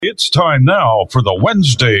It's time now for the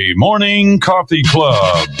Wednesday Morning Coffee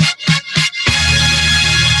Club.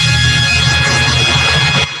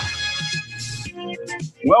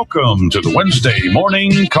 Welcome to the Wednesday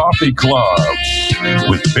Morning Coffee Club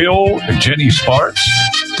with Bill and Jenny Sparks,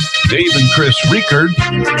 Dave and Chris Riekert,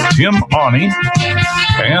 Tim Ani,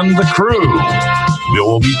 and the crew.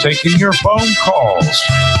 Bill will be taking your phone calls,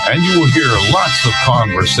 and you will hear lots of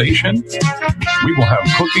conversation. We will have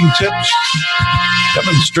cooking tips,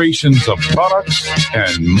 demonstrations of products,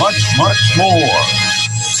 and much, much more.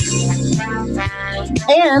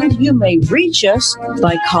 And you may reach us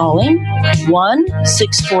by calling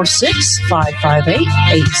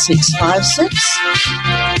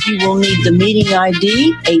 1-646-558-8656. You will need the meeting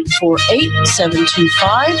ID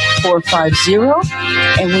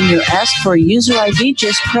 848-725-450. And when you're asked for a user ID,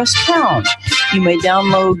 just press pound. You may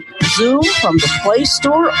download Zoom from the Play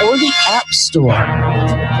Store or the App Store.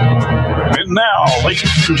 And now,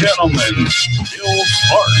 ladies and gentlemen, Bill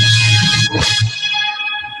Sparks.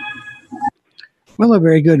 Well, a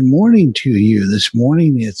very good morning to you. This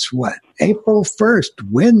morning, it's April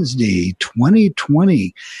 1st, Wednesday,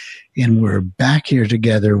 2020. And we're back here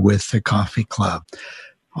together with the Coffee Club.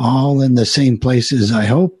 All in the same places, I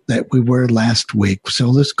hope, that we were last week. So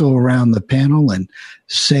let's go around the panel and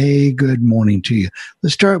say good morning to you.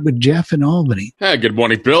 Let's start with Jeff in Albany. Hey, good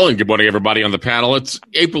morning, Bill, and good morning, everybody on the panel. It's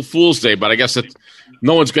April Fool's Day, but I guess that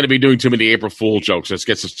no one's going to be doing too many April Fool jokes. It's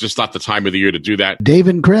just not the time of the year to do that. Dave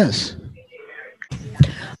and Chris.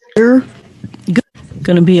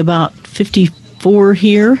 Going to be about 54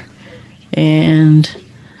 here, and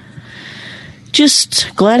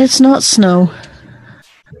just glad it's not snow.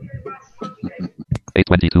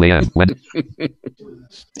 8:22 a.m.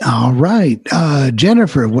 All right.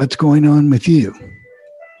 Jennifer, what's going on with you?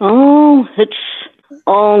 Oh, it's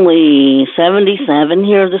only 77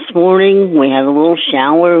 here this morning. We had a little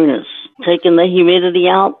shower, and it's taking the humidity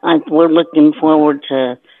out. We're looking forward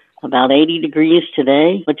to about 80 degrees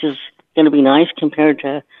today, which is going to be nice compared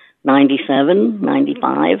to 97,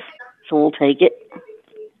 95. So we'll take it.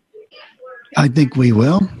 I think we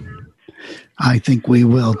will. I think we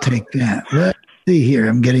will take that. Let's see here.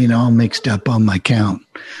 I'm getting all mixed up on my count.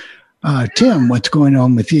 Tim, what's going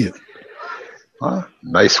on with you?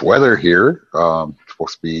 Nice weather here.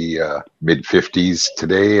 Supposed to be mid-50s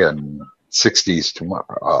today and 60s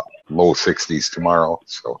tomorrow, low 60s tomorrow.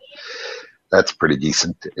 So that's pretty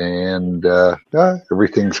decent. And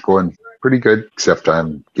everything's going pretty good, except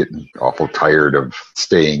I'm getting awful tired of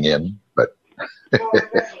staying in. But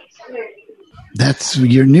that's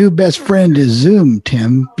your new best friend is Zoom,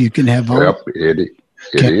 Tim. You can have all. Yep, it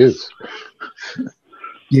is.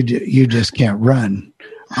 You just can't run.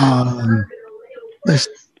 I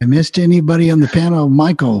missed anybody on the panel?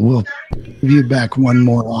 Michael, we'll give you back one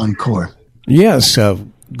more encore. Yes.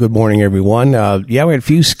 Good morning, everyone. We had a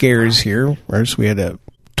few scares here. First, we had a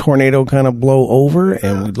tornado kind of blow over,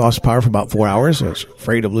 and we lost power for about 4 hours. I was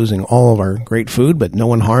afraid of losing all of our great food, but no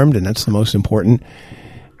one harmed, and that's the most important.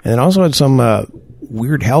 And then also had some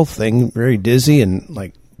weird health thing, very dizzy, and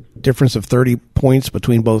like difference of 30 points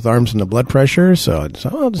between both arms and the blood pressure. So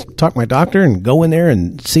I'll just talk to my doctor and go in there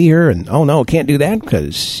and see her. And, oh, no, can't do that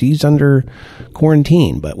because she's under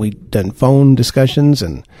quarantine. But we've done phone discussions,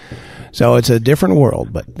 and so it's a different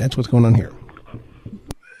world. But that's what's going on here.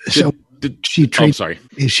 So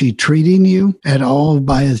is she treating you at all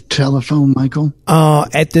by a telephone, Michael?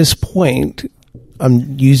 At this point,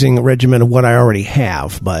 I'm using a regimen of what I already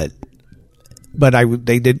have, but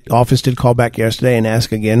office did call back yesterday and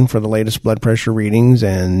ask again for the latest blood pressure readings,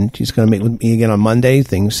 and she's going to meet with me again on Monday.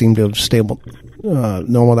 Things seem to have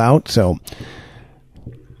normaled out, so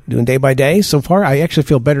doing day by day. So far, I actually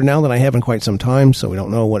feel better now than I have in quite some time, so we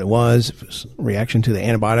don't know what it was. If it was a reaction to the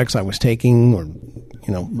antibiotics I was taking, or,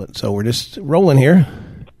 but so we're just rolling here.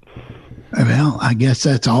 Well, I guess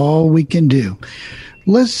that's all we can do.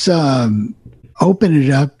 Let's open it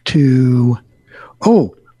up to,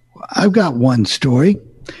 I've got one story,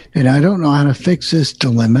 and I don't know how to fix this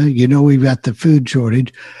dilemma. We've got the food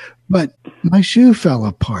shortage, but my shoe fell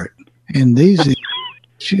apart, and these are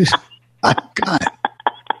shoes I got.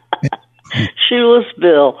 Shoeless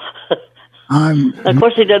Bill. Of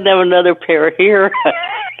course, he doesn't have another pair here.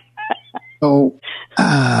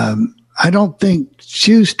 I don't think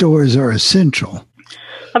shoe stores are essential.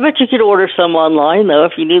 I bet you could order some online, though,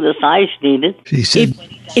 if you knew the size needed. She said,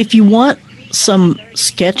 if you want some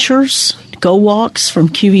Skechers Go Walks from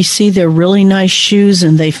QVC, they're really nice shoes,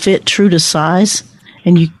 and they fit true to size,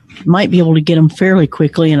 and you might be able to get them fairly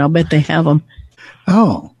quickly, and I'll bet they have them.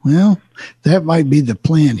 Oh, well, that might be the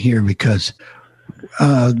plan here, because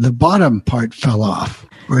the bottom part fell off.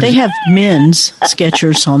 They have men's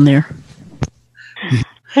Skechers on there.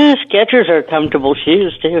 Skechers are comfortable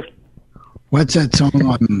shoes, too. What's that song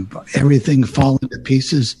on Everything Falling to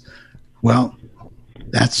Pieces? Well,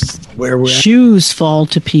 that's where we're at. Shoes fall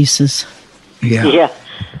to pieces. Yeah.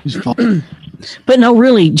 But no,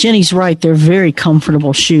 really, Jenny's right. They're very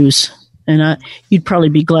comfortable shoes. And you'd probably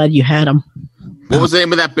be glad you had them. What was the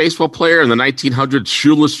name of that baseball player in the 1900s?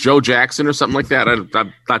 Shoeless Joe Jackson or something like that?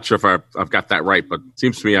 I'm not sure if I've got that right, but it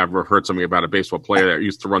seems to me I've heard something about a baseball player that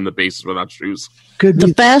used to run the bases without shoes.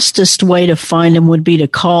 The fastest way to find them would be to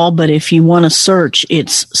call, but if you want to search,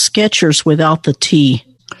 it's Skechers without the T.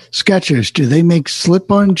 Skechers, do they make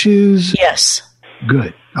slip-on shoes? Yes.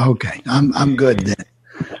 Good. Okay. I'm good then.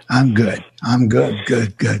 I'm good.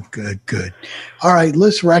 Good. All right.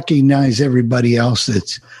 Let's recognize everybody else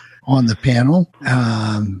that's on the panel,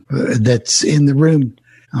 that's in the room.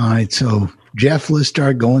 All right. So, Jeff, let's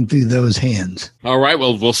start going through those hands. All right.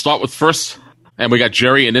 Well, we'll start with first. And we got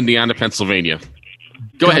Jerry in Indiana, Pennsylvania.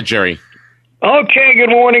 Go ahead, Jerry. Okay,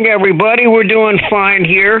 good morning, everybody. We're doing fine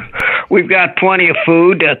here. We've got plenty of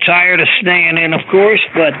food. Tired of staying in, of course,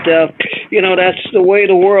 but, that's the way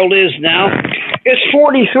the world is now. It's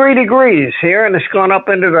 43 degrees here, and it's gone up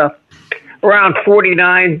into around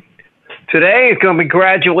 49 today. It's going to be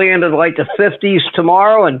gradually into the 50s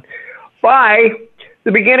tomorrow, and by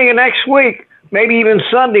the beginning of next week, maybe even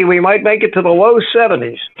Sunday, we might make it to the low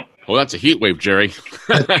 70s. Well, that's a heat wave, Jerry.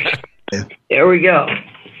 There we go.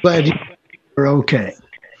 Glad you're okay.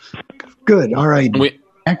 Good. All right.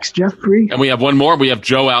 Next, Jeffrey. And we have one more. We have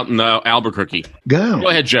Joe out in Albuquerque. Go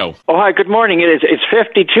ahead, Joe. Oh, hi. Good morning. It's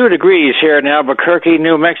 52 degrees here in Albuquerque,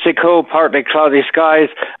 New Mexico. Partly cloudy skies,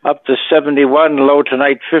 up to 71. Low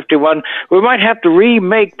tonight, 51. We might have to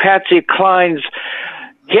remake Patsy Cline's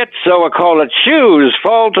hit, so we'll call it Shoes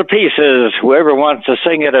Fall to Pieces. Whoever wants to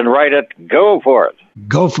sing it and write it, go for it.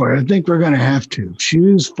 Go for it. I think we're going to have to.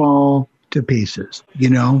 Shoes fall to pieces.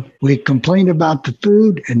 We complained about the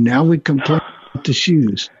food, and now we complain about the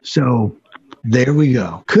shoes. So there we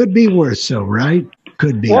go. Could be worse, though, right?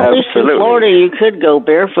 Could be. Well, at least in Florida, you could go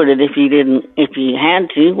barefooted if you had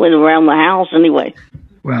to, went around the house anyway.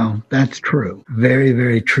 Well, that's true. Very,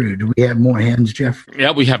 very true. Do we have more hands, Jeff?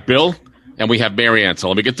 Yeah, we have Bill and we have Marianne. So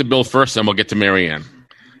let me get to Bill first, and we'll get to Marianne.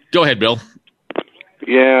 Go ahead, Bill.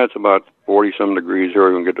 Yeah, it's about 40-some degrees here.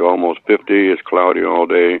 We're going to get to almost 50. It's cloudy all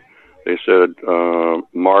day. They said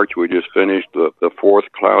March, we just finished the fourth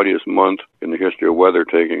cloudiest month in the history of weather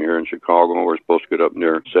taking here in Chicago. We're supposed to get up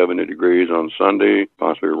near 70 degrees on Sunday,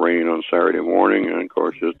 possibly rain on Saturday morning, and, of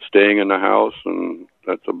course, just staying in the house, and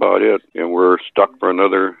that's about it. And we're stuck for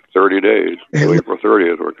another 30 days. So April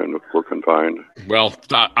 30th, we're confined. Well,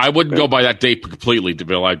 I wouldn't go by that date completely,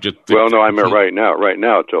 Bill. I meant right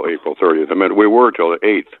now till April 30th. I mean, we were till the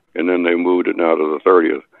 8th, and then they moved it now to the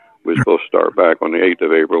 30th. We were supposed to start back on the 8th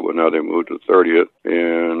of April, but now they moved to the 30th.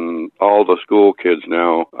 And all the school kids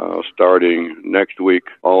now, starting next week,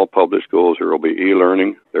 all public schools here will be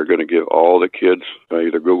e-learning. They're going to give all the kids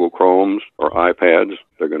either Google Chromes or iPads.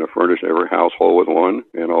 They're going to furnish every household with one.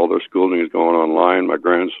 And all their schooling is going online. My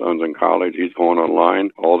grandson's in college. He's going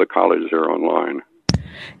online. All the colleges are online.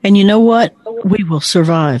 And you know what? We will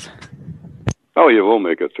survive. Oh, yeah, we'll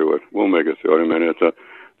make it through it. I mean,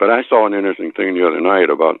 but I saw an interesting thing the other night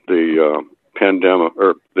about the pandemic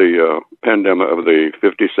of the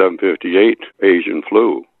 57-58 Asian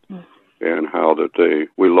flu, and how that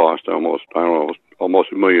we lost almost 1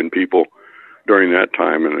 million people during that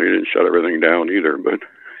time, and they didn't shut everything down either. But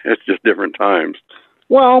it's just different times.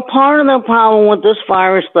 Well, part of the problem with this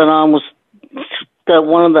virus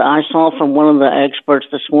I saw from one of the experts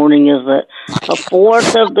this morning is that a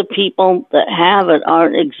fourth of the people that have it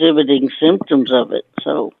aren't exhibiting symptoms of it.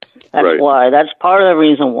 So that's part of the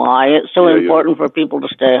reason why it's so important for people to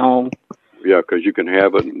stay home. Yeah, because you can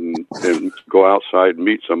have it and go outside and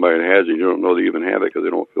meet somebody that has it. You don't know they even have it because they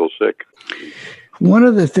don't feel sick. One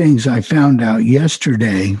of the things I found out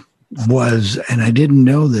yesterday was, and I didn't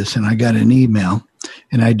know this, and I got an email,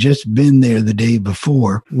 and I'd just been there the day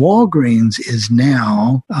before. Walgreens is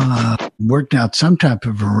now worked out some type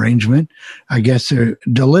of arrangement. I guess they're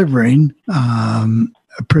delivering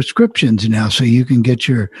prescriptions now, so you can get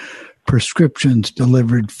your prescriptions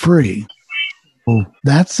delivered free. Well,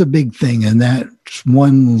 that's the big thing, and that's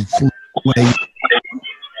one way.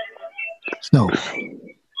 So,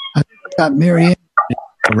 I got Marianne.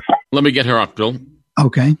 Let me get her up, Bill.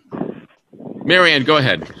 Okay. Marianne, go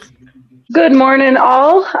ahead. Good morning,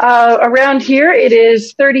 all. Around here, it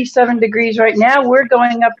is 37 degrees right now. We're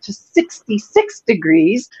going up to 66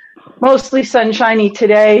 degrees, mostly sunshiny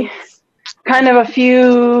today. Kind of a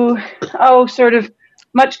few, sort of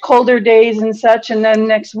much colder days and such, and then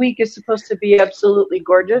next week is supposed to be absolutely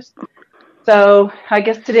gorgeous. So I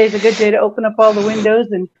guess today's a good day to open up all the windows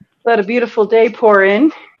and let a beautiful day pour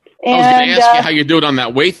in. And, I was going to ask you how you do it on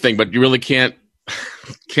that weight thing, but you really can't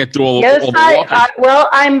do all yes, the walking. Well,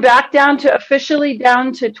 I'm back officially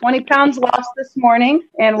down to 20 pounds lost this morning.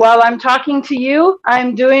 And while I'm talking to you,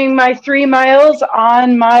 I'm doing my 3 miles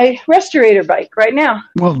on my Restorator bike right now.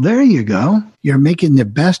 Well, there you go. You're making the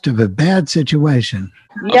best of a bad situation.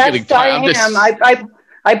 Yes, I am.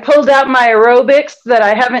 I pulled out my aerobics that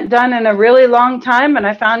I haven't done in a really long time, and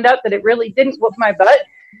I found out that it really didn't whoop my butt.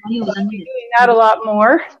 I'm doing that a lot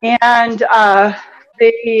more. And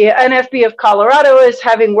the NFB of Colorado is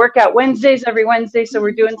having workout Wednesdays every Wednesday, so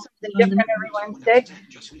we're doing something different every Wednesday.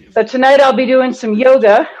 So tonight I'll be doing some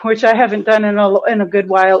yoga, which I haven't done in a good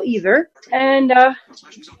while either, and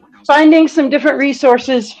finding some different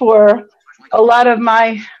resources for a lot of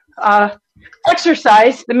my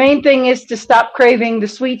exercise. The main thing is to stop craving the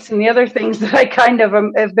sweets and the other things that I kind of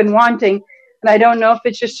have been wanting. And I don't know if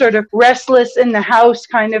it's just sort of restless in the house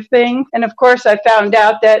kind of thing. And of course, I found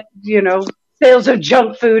out that, sales of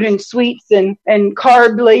junk food and sweets and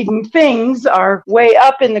carb-laden things are way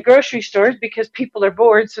up in the grocery stores because people are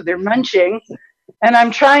bored, so they're munching. And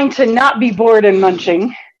I'm trying to not be bored and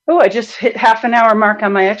munching. Oh, I just hit half an hour mark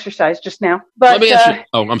on my exercise just now. But let me ask you.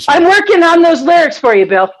 Oh, I'm sorry. I'm working on those lyrics for you,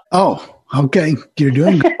 Bill. Oh, okay. You're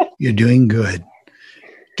doing good.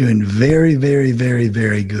 Doing very, very, very,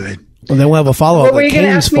 very good. Well, then we'll have a follow-up with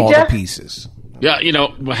Kane's fall to pieces. Yeah,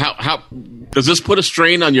 how does this put a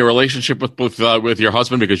strain on your relationship with your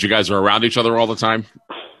husband because you guys are around each other all the time?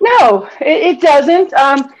 No, it doesn't.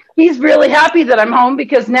 He's really happy that I'm home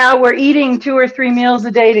because now we're eating 2 or 3 meals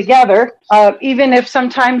a day together. Even if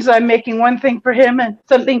sometimes I'm making one thing for him and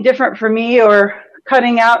something different for me, or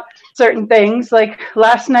cutting out certain things. Like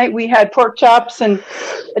last night we had pork chops and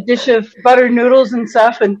a dish of buttered noodles and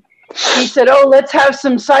stuff, and he said, "Oh, let's have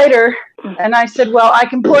some cider." And I said, "Well, I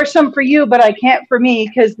can pour some for you, but I can't for me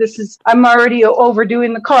because I'm already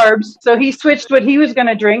overdoing the carbs." So he switched what he was going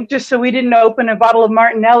to drink just so we didn't open a bottle of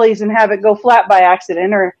Martinelli's and have it go flat by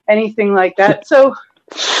accident or anything like that. So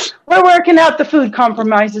we're working out the food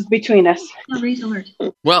compromises between us.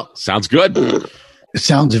 Well, sounds good. It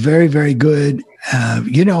sounds very, very good.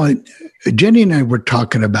 Jenny and I were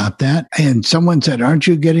talking about that, and someone said, "Aren't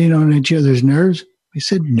you getting on each other's nerves?" We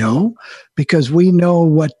said, "No, because we know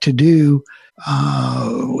what to do.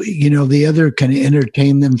 The other can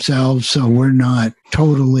entertain themselves, so we're not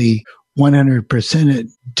totally 100%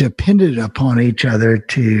 dependent upon each other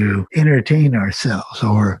to entertain ourselves,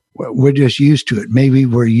 or we're just used to it. Maybe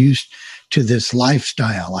we're used to this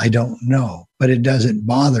lifestyle. I don't know, but it doesn't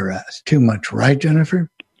bother us too much, right, Jennifer?"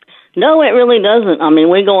 No, it really doesn't. I mean,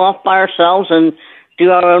 we go off by ourselves and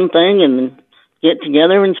do our own thing and get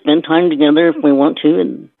together and spend time together if we want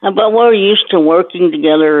to. But we're used to working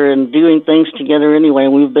together and doing things together anyway.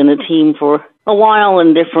 We've been a team for a while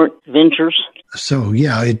in different ventures. So,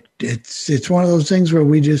 yeah, it's one of those things where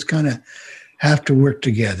we just kind of have to work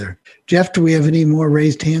together. Jeff, do we have any more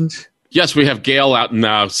raised hands? Yes, we have Gail out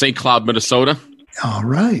in St. Cloud, Minnesota. All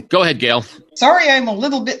right. Go ahead, Gail. Sorry, I'm a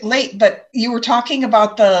little bit late, but you were talking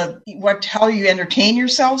about how you entertain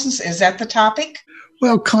yourselves. Is that the topic?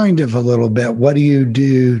 Well, kind of a little bit. What do you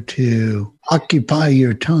do to occupy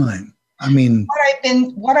your time? I mean,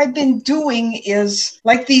 what I've been doing is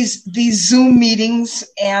like these Zoom meetings,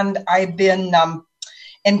 and I've been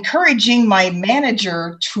encouraging my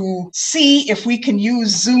manager to see if we can use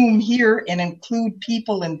Zoom here and include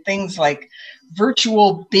people in things like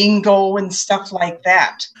virtual bingo and stuff like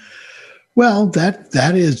that. Well,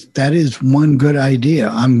 that is one good idea.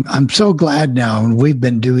 I'm so glad now, and we've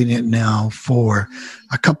been doing it now for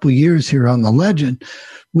a couple of years here on The Legend.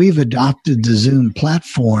 We've adopted the Zoom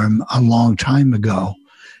platform a long time ago,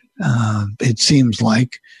 it seems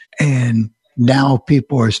like, and now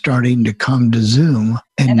people are starting to come to Zoom.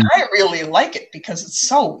 And I really like it because it's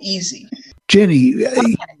so easy. Jenny,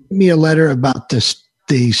 give me a letter about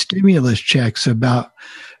the stimulus checks, about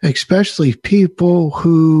especially people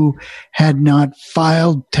who had not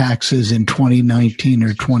filed taxes in 2019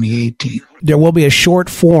 or 2018. There will be a short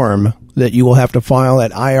form that you will have to file at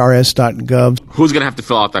irs.gov. Who's going to have to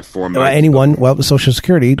fill out that form? Anyone, the Social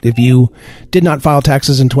Security, if you did not file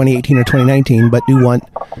taxes in 2018 or 2019, but do want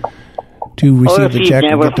to receive the check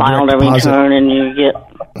and get the direct deposit. And you get...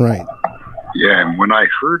 Right. Yeah, and when I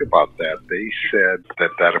heard about that, they said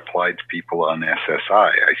that applied to people on SSI.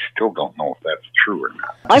 I still don't know if that's true or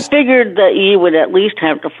not. I figured that you would at least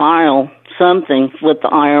have to file something with the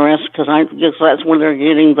IRS because I guess that's where they're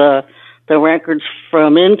getting the records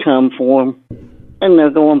from income form, and they're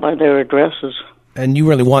going by their addresses. And you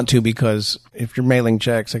really want to, because if you're mailing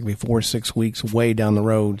checks, it can be 4 or 6 weeks way down the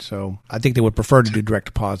road. So I think they would prefer to do direct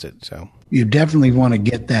deposit. So you definitely want to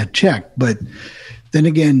get that check. But then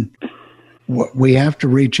again, we have to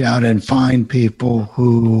reach out and find people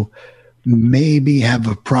who maybe have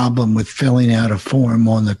a problem with filling out a form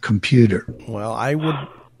on the computer. Well, I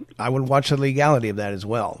would watch the legality of that as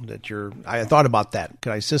well. I thought about that.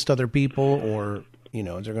 Could I assist other people, or is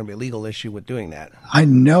there going to be a legal issue with doing that? I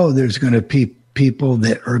know there's going to be people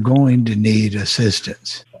that are going to need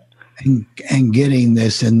assistance and getting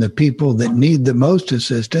this, and the people that need the most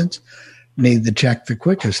assistance need the check the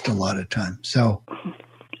quickest a lot of times. So,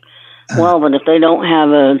 well, but if they don't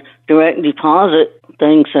have a direct deposit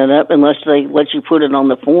thing set up, unless they let you put it on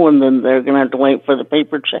the form, then they're going to have to wait for the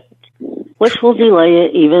paper check, which will delay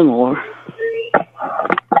it even more.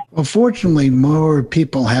 Well, fortunately, more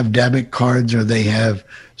people have debit cards, or they have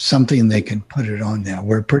something they can put it on now.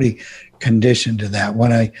 We're pretty conditioned to that.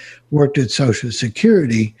 When I worked at Social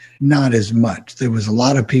Security, not as much. There was a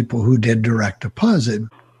lot of people who did direct deposit,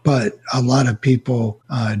 but a lot of people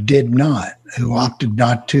did not, who opted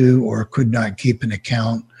not to, or could not keep an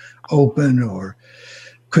account open, or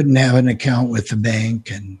couldn't have an account with the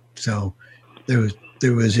bank. And so there was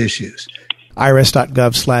issues.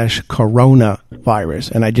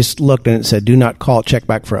 irs.gov/coronavirus. And I just looked and it said, do not call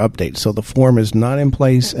checkback for updates. So the form is not in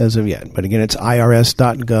place as of yet. But again, it's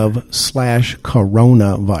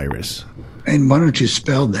irs.gov/coronavirus. And why don't you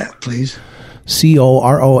spell that, please?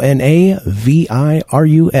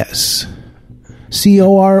 CORONAVIRUS.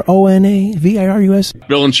 CORONAVIRUS.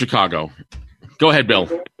 Bill in Chicago. Go ahead, Bill.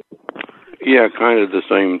 Yeah, kind of the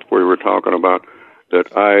same we were talking about.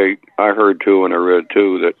 That I heard too, and I read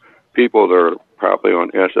too, that people that are probably on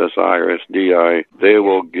SSI or SDI, they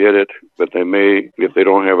will get it, but they may, if they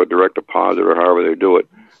don't have a direct deposit or however they do it,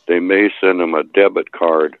 they may send them a debit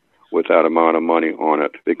card with that amount of money on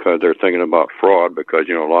it, because they're thinking about fraud, because,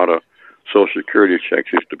 a lot of Social Security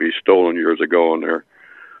checks used to be stolen years ago, and they're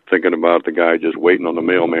thinking about the guy just waiting on the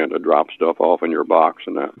mailman to drop stuff off in your box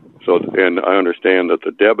and that. So, and I understand that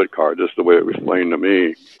the debit card, just the way it was explained to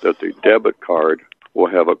me, that the debit card will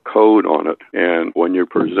have a code on it, and when you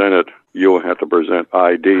present it, you'll have to present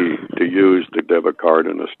ID to use the debit card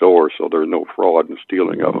in the store, so there's no fraud and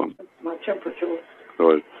stealing of them.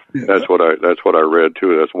 So that's what I read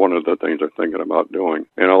too. That's one of the things they're thinking about doing.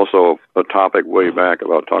 And also a topic way back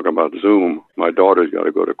about talking about Zoom. My daughter's got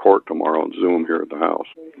to go to court tomorrow on Zoom here at the house.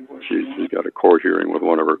 She's got a court hearing with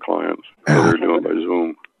one of her clients. So they're doing it by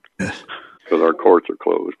Zoom, because our courts are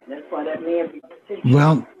closed.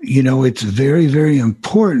 Well, it's very, very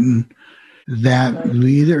important that you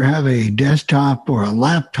either have a desktop or a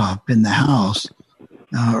laptop in the house,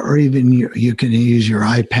 or even you can use your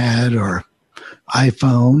iPad or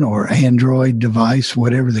iPhone or Android device,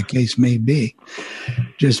 whatever the case may be.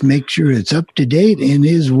 Just make sure it's up to date and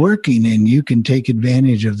is working, and you can take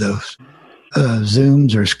advantage of those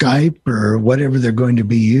Zooms or Skype or whatever they're going to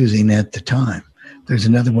be using at the time. There's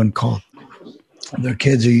another one called, their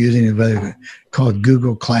kids are using it, called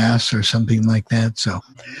Google Class or something like that. So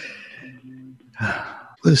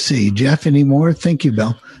let's see. Jeff, any more? Thank you,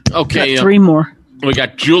 Bill. Okay. Got 3 more. We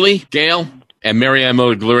got Julie, Gail, and Miriam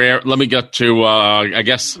Guerrero. Let me get to, I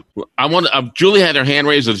guess, Julie had her hand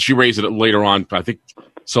raised, or she raised it later on, I think.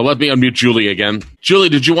 So let me unmute Julie again. Julie,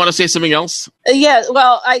 did you want to say something else? Yeah,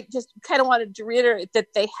 well, I just kind of wanted to reiterate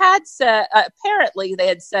that they had said, apparently they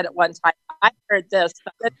had said at one time, I heard this,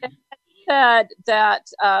 but they had said that,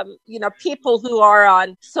 people who are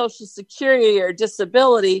on Social Security or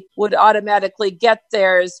disability would automatically get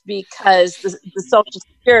theirs because the Social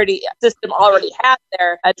Security system already had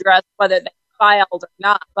their address, whether they filed or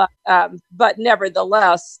not. But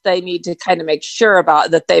nevertheless, they need to kind of make sure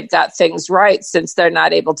about that they've got things right, since they're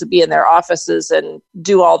not able to be in their offices and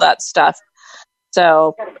do all that stuff.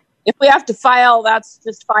 So if we have to file, that's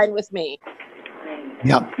just fine with me.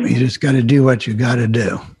 Yep. You just got to do what you got to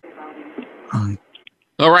do.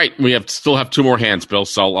 All right. We still have 2 more hands, Bill,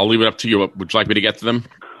 so I'll leave it up to you. Would you like me to get to them?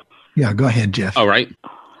 Yeah, go ahead, Jeff. All right.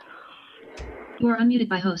 You are unmuted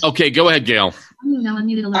by host. Okay, go ahead, Gail. Now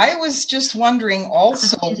unmuted alert. I was just wondering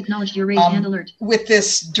also, acknowledged your raised hand alert. With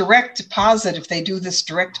this direct deposit, if they do this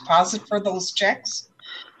direct deposit for those checks,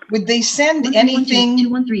 would they send anything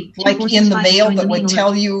like in the mail that would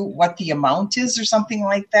tell you what the amount is or something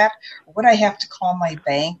like that? Or would I have to call my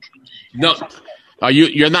bank? No,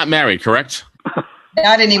 you're not married, correct?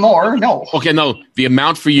 Not anymore, no. Okay, no. The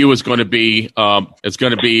amount for you is going to be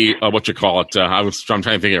what you call it. I'm trying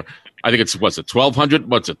to think here. I think it's $1,200.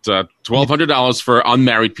 What's it? $1,200 for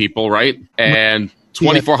unmarried people, right? And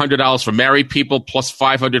 $2,400 for married people, plus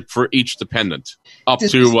 $500 for each dependent, up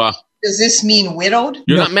to Does this mean widowed?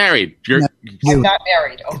 You're not married. I'm not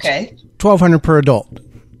married. Okay. $1,200 per adult.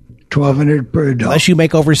 $1,200 per adult. Unless you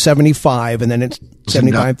make over 75, and then it's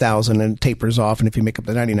 75,000, and it tapers off. And if you make up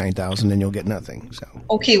the 99,000, then you'll get nothing. So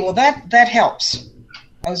Okay, well that helps.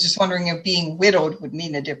 I was just wondering if being widowed would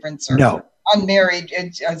mean a difference or No. unmarried.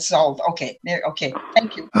 It's all okay. Okay,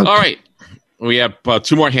 thank you. All right. We have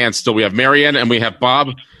 2 more hands still. We have Marianne and we have Bob.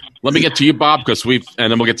 Let me get to you, Bob, and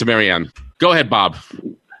then we'll get to Marianne. Go ahead, Bob.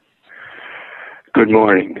 Good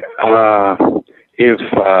morning. If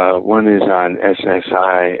one is on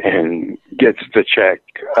SSI and gets the check,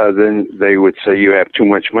 then they would say you have too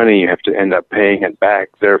much money, you have to end up paying it back.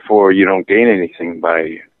 Therefore, you don't gain anything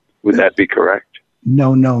would that be correct?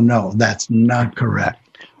 No. That's not correct.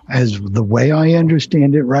 As the way I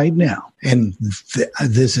understand it right now, and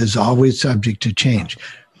this is always subject to change,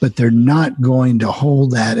 but they're not going to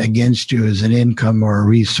hold that against you as an income or a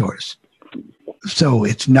resource. So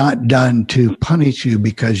it's not done to punish you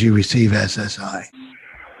because you receive SSI.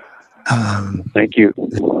 Thank you.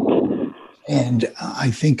 And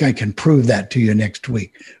I think I can prove that to you next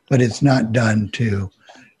week. But it's not done to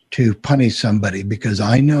punish somebody, because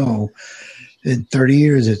I know in 30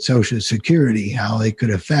 years at Social Security how they could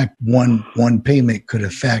affect one payment could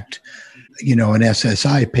affect, an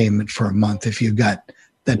SSI payment for a month if you got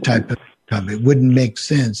that type of income. It wouldn't make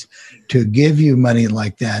sense to give you money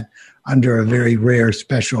like that under a very rare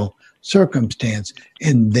special circumstance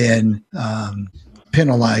and then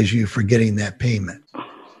penalize you for getting that payment.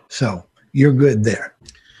 So you're good there.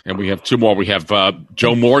 And we have 2 more. We have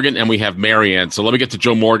Joe Morgan and we have Marianne. So let me get to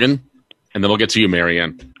Joe Morgan, and then we'll get to you,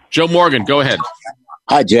 Marianne. Joe Morgan, go ahead.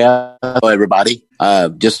 Hi, Jeff. Hello, everybody.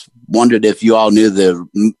 Just wondered if you all knew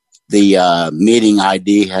the meeting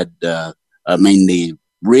ID the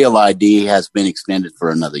real ID has been extended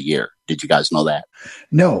for another year. Did you guys know that?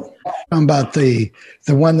 No. About the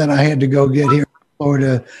one that I had to go get here in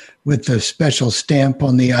Florida with the special stamp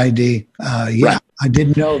on the ID. Right. I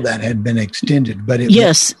didn't know that had been extended, but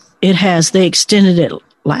Yes, it has. They extended it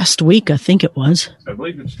last week, I think it was. I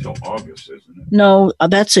believe it's till August, isn't it? No,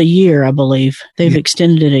 that's a year, I believe. They've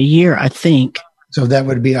extended it a year, I think. So that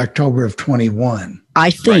would be October of 21.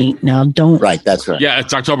 I think. Right. Now, don't. Right, that's right. Yeah,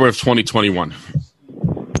 it's October of 2021.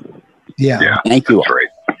 Yeah. Thank you. That's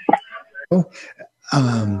right.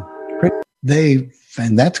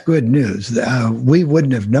 And that's good news. We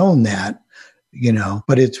wouldn't have known that,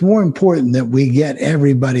 but it's more important that we get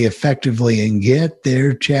everybody effectively and get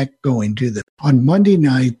their check going to them. On Monday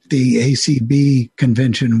night, the ACB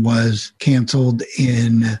convention was canceled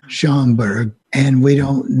in Schaumburg, and we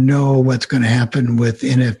don't know what's going to happen with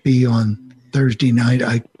NFB on Thursday night.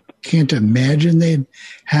 I can't imagine they'd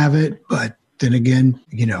have it, but then again,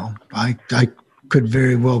 I could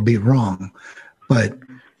very well be wrong. But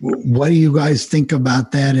what do you guys think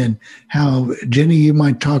about that, and how, Jenny, you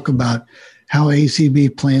might talk about how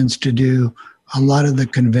ACB plans to do a lot of the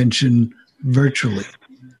convention virtually?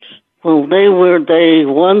 Well, they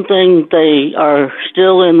are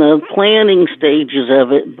still in the planning stages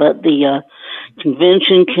of it, but the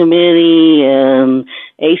convention committee and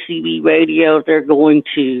ACB Radio, they're going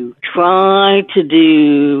to try to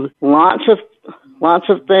do lots of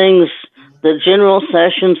things. The general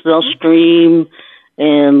sessions they'll stream,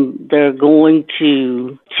 and they're going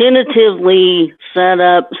to tentatively set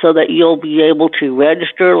up so that you'll be able to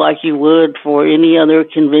register like you would for any other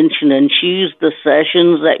convention and choose the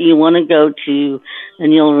sessions that you want to go to,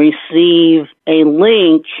 and you'll receive a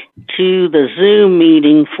link to the Zoom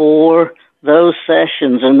meeting for those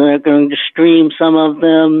sessions, and they're going to stream some of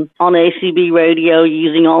them on ACB Radio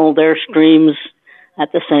using all of their streams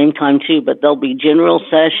at the same time too. But there'll be general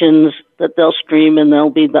sessions that they'll stream, and there'll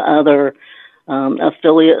be the other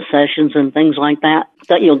affiliate sessions and things like that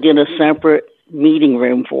you'll get a separate meeting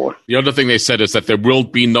room for. The other thing they said is that there will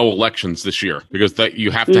be no elections this year because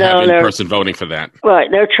you have to have in-person voting for that. Right.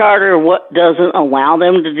 Their charter doesn't allow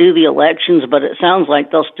them to do the elections, but it sounds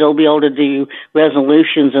like they'll still be able to do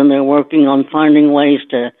resolutions, and they're working on finding ways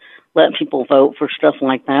to let people vote for stuff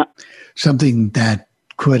like that. Something that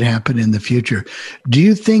could happen in the future. Do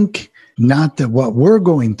you think, not that what we're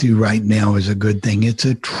going through right now is a good thing, it's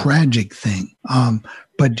a tragic thing,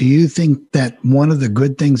 but do you think that one of the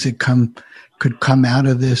good things that could come out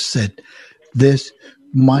of this, that this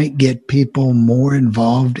might get people more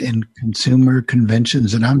involved in consumer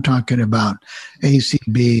conventions? And I'm talking about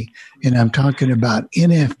ACB, and I'm talking about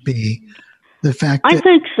NFB. The fact that I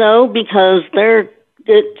think so, because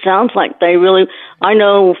it sounds like they really, I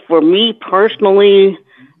know for me personally,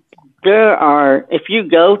 if you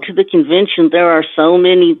go to the convention, there are so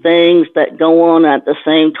many things that go on at the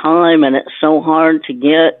same time, and it's so hard to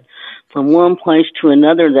get from one place to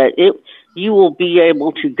another that you will be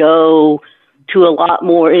able to go to a lot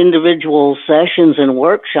more individual sessions and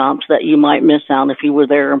workshops that you might miss out if you were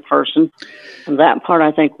there in person. And that part,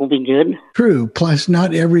 I think, will be good. True. Plus,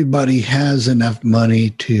 not everybody has enough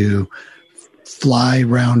money to fly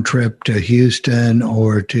round trip to Houston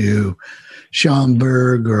or to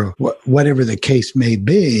Schaumburg or whatever the case may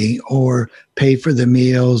be, or pay for the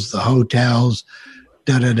meals, the hotels,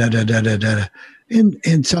 da-da-da-da-da-da-da.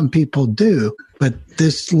 And some people do. But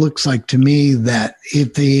this looks like to me that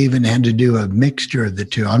if they even had to do a mixture of the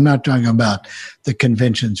two, I'm not talking about the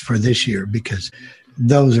conventions for this year because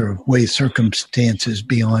those are way circumstances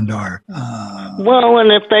beyond our. Well,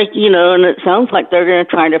 and if they, and it sounds like they're going to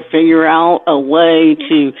try to figure out a way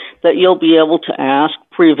that you'll be able to ask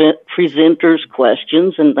presenters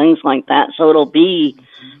questions and things like that. So it'll be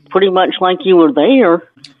pretty much like you were there.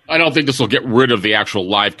 I don't think this will get rid of the actual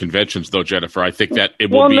live conventions, though, Jennifer. I think that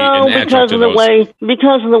it will be an adjunct to those.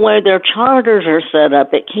 Because of the way their charters are set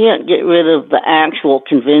up, it can't get rid of the actual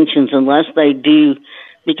conventions unless they do,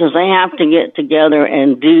 because they have to get together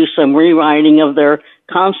and do some rewriting of their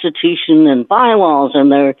constitution and bylaws,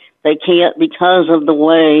 and they can't, because of the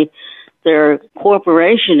way their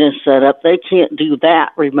corporation is set up, they can't do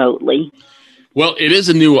that remotely. Well, it is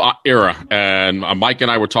a new era, and Mike and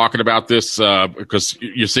I were talking about this because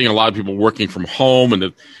you're seeing a lot of people working from home, and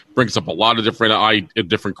it brings up a lot of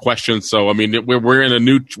different questions. So, I mean, we're in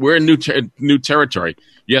new territory.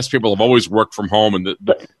 Yes, people have always worked from home,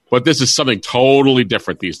 but this is something totally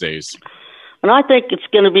different these days. And I think it's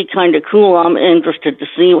going to be kind of cool. I'm interested to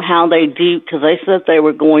see how they do, because they said they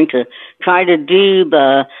were going to try to do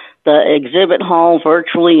the exhibit hall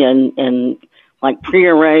virtually and like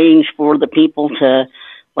prearrange for the people to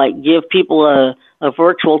like give people a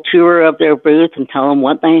virtual tour of their booth and tell them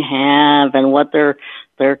what they have and what their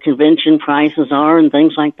convention prices are and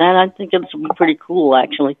things like that. I think it's pretty cool,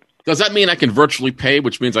 actually. Does that mean I can virtually pay,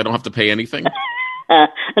 which means I don't have to pay anything?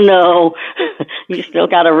 No, you still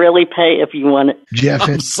got to really pay if you want it. Jeff,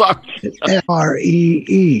 I'm sorry.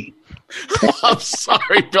 FREE. I'm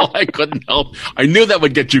sorry, Bill. I couldn't help. I knew that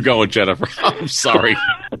would get you going, Jennifer. I'm sorry.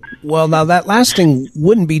 Well, now that last thing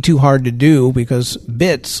wouldn't be too hard to do because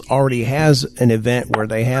BITS already has an event where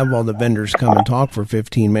they have all the vendors come and talk for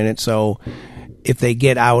 15 minutes. So if they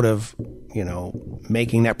get out of,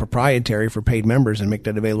 making that proprietary for paid members and make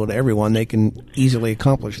that available to everyone, they can easily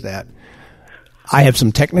accomplish that. I have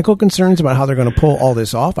some technical concerns about how they're going to pull all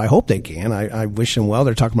this off. I hope they can. I wish them well.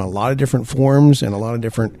 They're talking about a lot of different forums and a lot of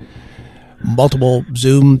different multiple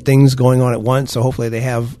Zoom things going on at once. So hopefully they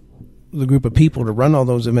have the group of people to run all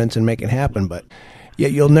those events and make it happen. But yeah,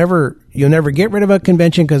 you'll never get rid of a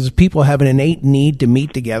convention because people have an innate need to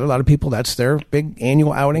meet together. A lot of people, that's their big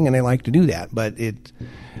annual outing and they like to do that. But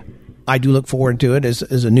I do look forward to it as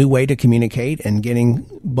a new way to communicate and getting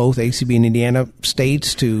both ACB and Indiana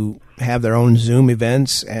states to have their own Zoom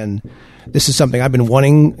events. And this is something I've been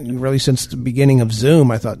wanting really since the beginning of Zoom.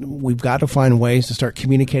 I thought we've got to find ways to start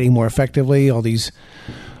communicating more effectively.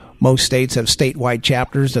 Most states have statewide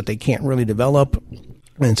chapters that they can't really develop.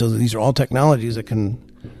 And so these are all technologies that can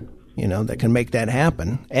make that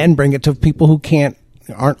happen and bring it to people who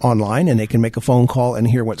aren't online, and they can make a phone call and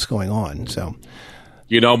hear what's going on. So,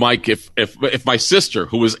 Mike, if my sister,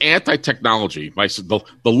 who is anti-technology, my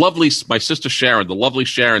sister Sharon, the lovely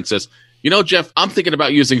Sharon says, Jeff, I'm thinking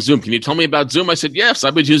about using Zoom. Can you tell me about Zoom? I said, yes,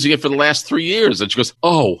 I've been using it for the last 3 years. And she goes,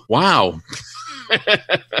 oh, wow.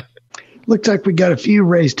 Looks like we got a few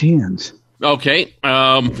raised hands. Okay.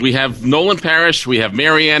 We have Nolan Parrish, we have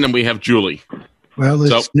Marianne, and we have Julie. Well,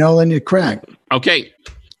 it's Nolan, you crack. Okay.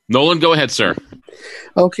 Nolan, go ahead, sir.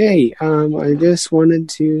 Okay. I just wanted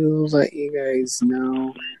to let you guys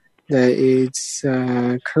know that it's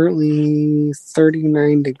currently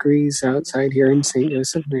 39 degrees outside here in St.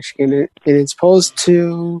 Joseph, Michigan. And it's supposed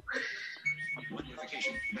to...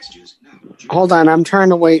 Hold on, I'm trying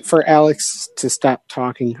to wait for Alex to stop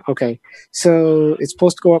talking. Okay, so it's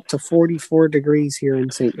supposed to go up to 44 degrees here in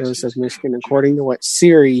St. Joseph, Michigan, according to what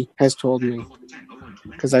Siri has told me,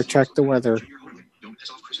 because I've checked the weather.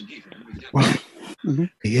 Wow.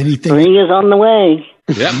 Mm-hmm. Spring is on the way.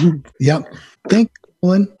 Yep. Thank you,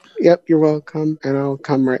 Nolan. Yep, you're welcome, and I'll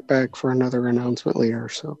come right back for another announcement later.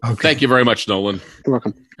 So, okay. Thank you very much, Nolan. You're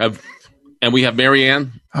welcome. And we have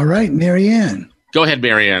Marianne. All right, Marianne. Go ahead,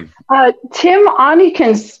 Marianne. Tim Ani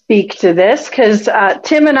can speak to this because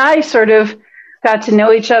Tim and I sort of got to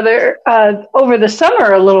know each other over the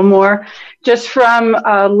summer a little more, just from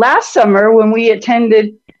last summer when we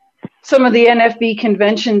attended some of the NFB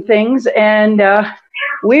convention things. And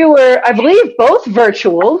we were, I believe, both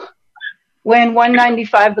virtual. when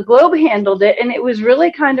 195 The Globe handled it. And it was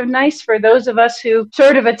really kind of nice for those of us who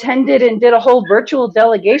sort of attended and did a whole virtual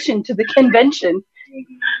delegation to the convention.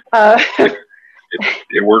 It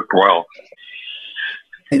worked well.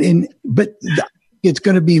 But it's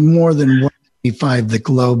going to be more than 195 The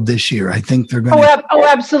Globe this year. I think they're going to. Oh,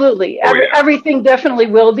 absolutely. Everything definitely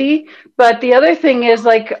will be. But the other thing is,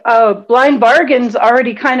 like, Blind Bargains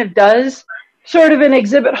already kind of does sort of an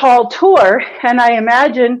exhibit hall tour. And I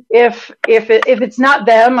imagine if it's not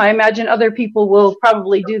them, I imagine other people will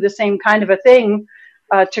probably do the same kind of a thing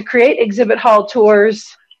to create exhibit hall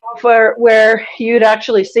tours for where you'd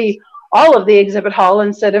actually see all of the exhibit hall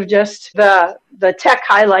instead of just the tech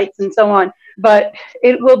highlights and so on. But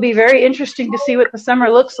it will be very interesting to see what the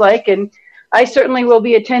summer looks like. And I certainly will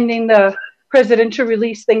be attending the presidential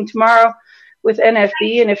release thing tomorrow with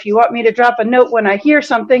NFB. And if you want me to drop a note when I hear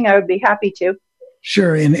something, I would be happy to.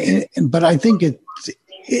 Sure. But I think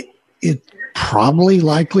it's probably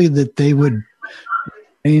likely that they would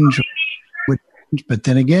change. But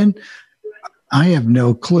then again, I have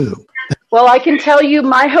no clue. Well, I can tell you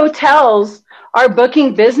my hotels are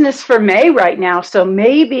booking business for May right now. So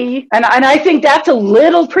maybe, and I think that's a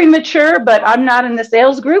little premature, but I'm not in the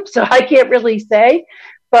sales group, so I can't really say.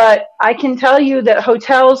 But I can tell you that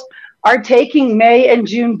hotels are taking May and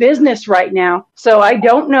June business right now. So I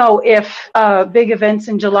don't know if big events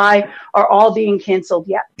in July are all being canceled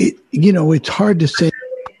yet. It's hard to say,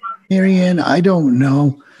 Marianne. I don't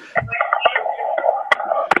know.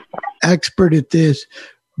 Expert at this,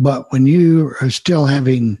 but when you are still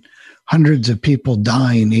having hundreds of people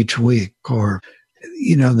dying each week, or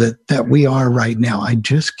that we are right now, I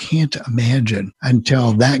just can't imagine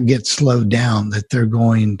until that gets slowed down that they're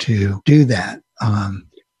going to do that.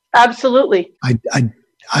 Absolutely.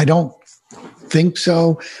 I don't think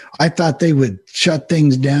so. I thought they would shut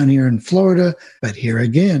things down here in Florida, but here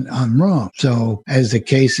again, I'm wrong. So as the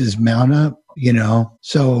cases mount up,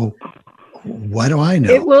 so what do I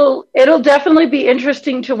know? It'll definitely be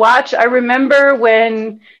interesting to watch. I remember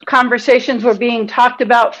when conversations were being talked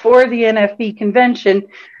about for the NFB convention,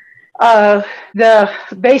 the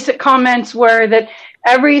basic comments were that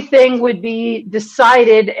everything would be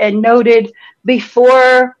decided and noted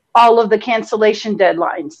before all of the cancellation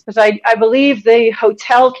deadlines. Because I believe the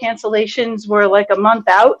hotel cancellations were like a month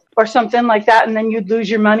out or something like that, and then you'd lose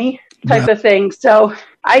your money type of thing. So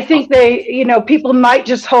I think people might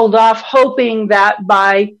just hold off, hoping that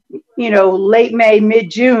by, late May,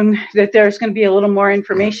 mid-June, that there's going to be a little more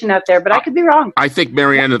information out there. But I could be wrong. I think,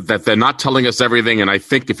 Marianne, that they're not telling us everything. And I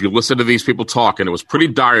think if you listen to these people talk, and it was pretty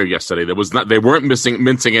dire yesterday, they weren't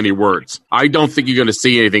mincing any words. I don't think you're going to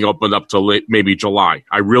see anything open up till maybe July.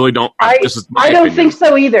 I really don't. I don't think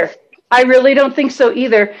so either. I really don't think so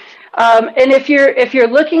either. And if you're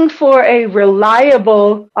looking for a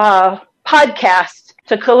reliable podcast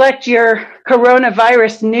to collect your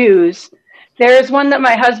coronavirus news, there is one that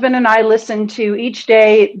my husband and I listen to each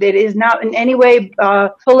day that is not in any way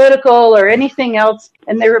political or anything else,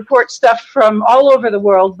 and they report stuff from all over the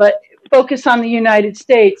world, but focus on the United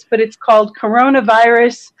States. But it's called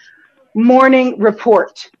Coronavirus Morning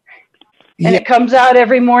Report, and it comes out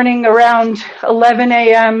every morning around 11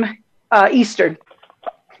 a.m. Eastern.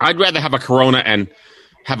 I'd rather have a Corona and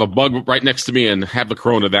have a bug right next to me and have the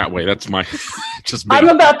Corona that way. That's my just me. I'm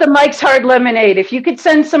about the Mike's Hard Lemonade. If you could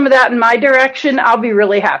send some of that in my direction, I'll be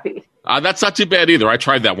really happy. That's not too bad either. I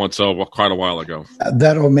tried that once quite a while ago.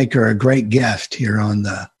 That'll make her a great guest here on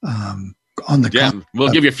the Yeah,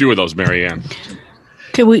 we'll give you a few of those, Marianne.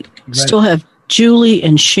 Okay, we still have Julie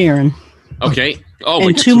and Sharon. Okay. Oh, and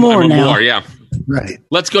we got two more now. Yeah. Right.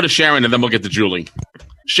 Let's go to Sharon and then we'll get to Julie.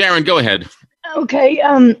 Sharon, go ahead. Okay.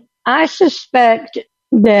 I suspect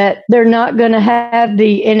that they're not going to have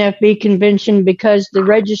the NFB convention because the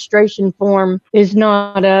registration form is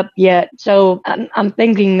not up yet. So I'm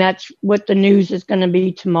thinking that's what the news is going to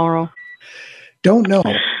be tomorrow. Don't know.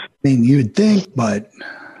 I mean, you'd think, but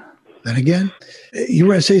then again, you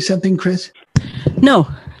want to say something, Chris? No,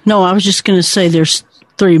 I was just going to say there's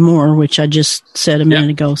 3 more, which I just said a minute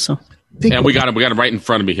ago. So yeah, we got him right in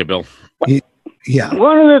front of me here, Bill. Yeah.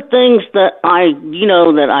 One of the things that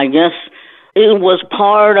I guess it was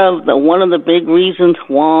part of one of the big reasons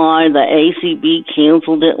why the ACB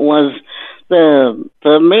canceled it was the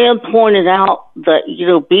man pointed out that,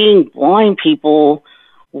 being blind people,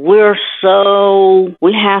 we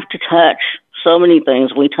have to touch so many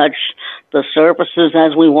things. We touch the surfaces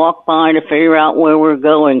as we walk by to figure out where we're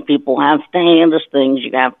going. People have to hand us things.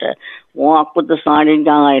 You have to walk with a sighted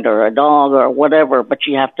guide or a dog or whatever, but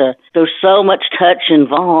there's so much touch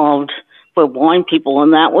involved for blind people,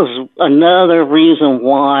 and that was another reason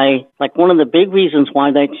why, like one of the big reasons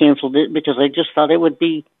why they canceled it, because they just thought it would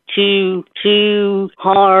be too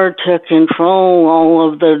hard to control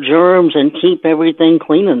all of the germs and keep everything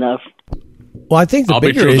clean enough. Well, I think a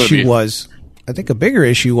bigger issue was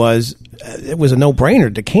it was a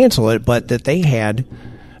no-brainer to cancel it, but that they had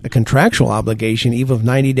a contractual obligation, even of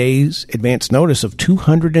 90 days advance notice of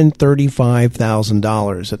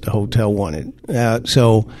 $235,000 that the hotel wanted.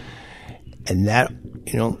 And that,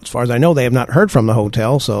 as far as I know, they have not heard from the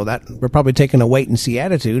hotel, so that we're probably taking a wait-and-see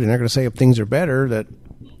attitude, and they're going to say if things are better, that,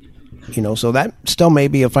 so that still may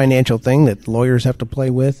be a financial thing that lawyers have to play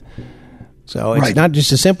with. So it's not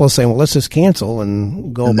just as simple as saying, well, let's just cancel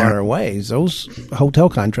and go about our ways. Those hotel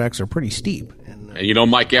contracts are pretty steep. And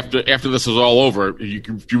Mike, after this is all over, you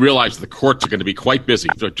realize the courts are going to be quite busy.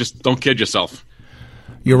 So just don't kid yourself.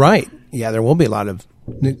 You're right. Yeah, there will be a lot of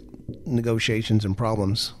negotiations and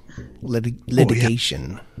problems.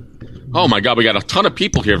 Litigation. Oh my God, we got a ton of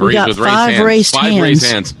people here. We got five raised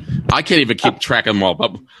hands. I can't even keep track of them all.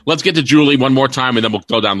 But let's get to Julie one more time, and then we'll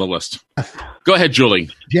go down the list. Go ahead, Julie.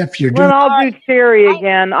 Jeff, you're doing. Well, I'll do Terry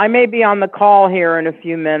again. I may be on the call here in a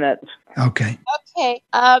few minutes. Okay. Okay.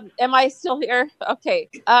 Am I still here? Okay.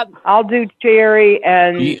 I'll do Terry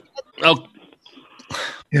and.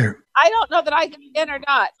 Here. I don't know that I can in or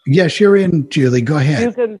not. Yes, you're in, Julie. Go ahead.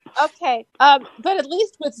 You can. Okay. But at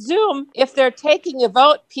least with Zoom, if they're taking a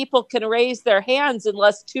vote, people can raise their hands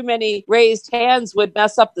unless too many raised hands would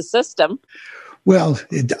mess up the system. Well,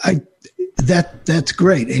 that's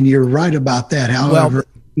great. And you're right about that. However,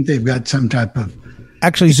 I think they've got some type of.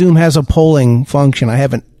 Actually, Zoom has a polling function. I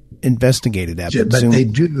haven't investigated that. But they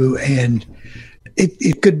do. And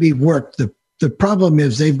it could be worked. The problem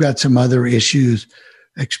is they've got some other issues,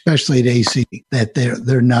 especially at AC, that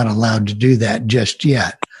they're not allowed to do that just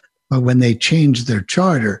yet. But when they change their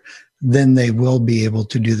charter, then they will be able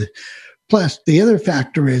to do that. Plus, the other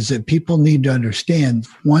factor is that people need to understand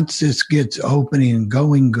once this gets opening and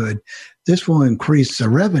going good, this will increase the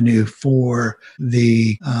revenue for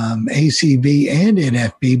the ACB and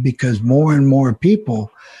NFB because more and more people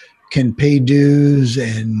can pay dues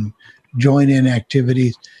and join in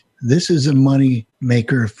activities. This is a money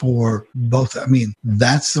maker for both. I mean,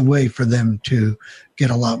 that's the way for them to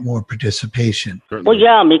get a lot more participation. Well,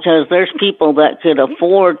 yeah, because there's people that could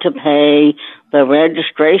afford to pay the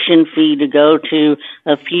registration fee to go to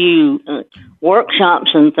a few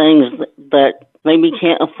workshops and things that maybe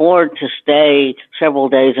can't afford to stay several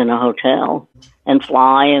days in a hotel and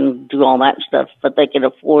fly and do all that stuff, but they can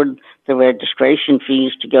afford the registration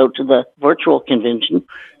fees to go to the virtual convention.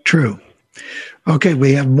 True. Okay,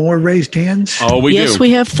 we have more raised hands. Oh, we do. Yes,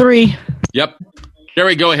 we have 3. Yep.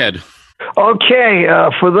 Jerry, go ahead. Okay,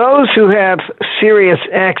 for those who have Sirius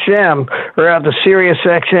XM or have the Sirius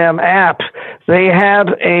XM app, they have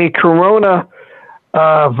a Corona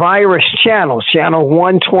virus channel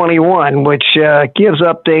 121, which gives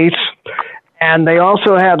updates. And they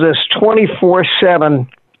also have this 24/7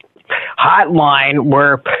 hotline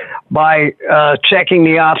where by checking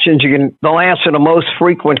the options, they'll answer the most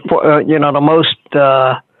frequent, the most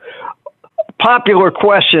popular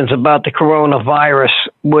questions about the coronavirus,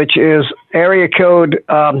 which is area code,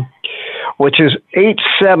 which is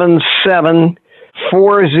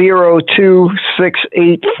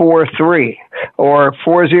 877-402-6843 or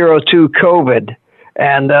 402 COVID.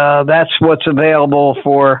 And that's what's available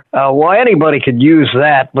for, anybody could use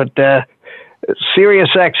that, but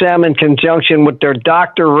Sirius XM in conjunction with their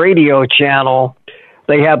doctor radio channel,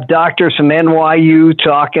 they have doctors from NYU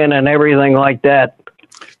talking and everything like that.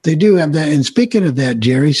 They do have that. And speaking of that,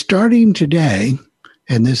 Jerry, starting today,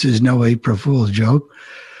 and this is no April Fool's joke,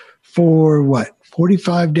 for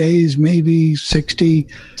 45 days, maybe 60?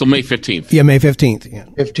 Till May 15th. Yeah, May 15th. Yeah.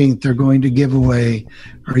 15th, they're going to give away,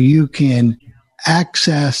 or you can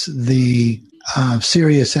access the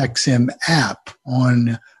Sirius XM app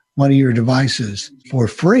on one of your devices for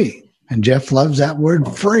free. And Jeff loves that word,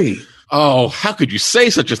 free. Oh, how could you say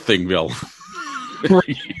such a thing, Bill?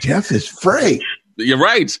 Jeff is free. You're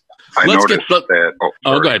right. I noticed that.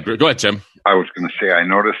 Go ahead. Go ahead, Tim. I was going to say, I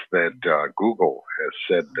noticed that Google has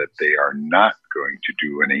said that they are not going to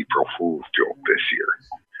do an April Fool's joke this year.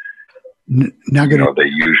 They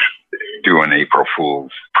usually do an April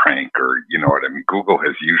Fool's prank, or you know what I mean. Google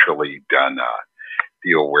has usually done a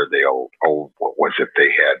deal where they'll, what was it?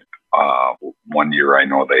 They had one year, I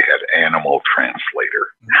know they had Animal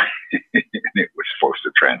Translator, and it was supposed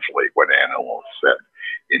to translate what animals said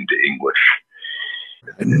into English.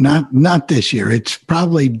 Not this year. It's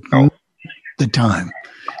probably the time.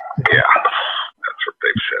 Yeah, that's what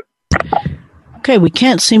they've said. Okay, we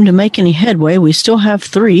can't seem to make any headway. We still have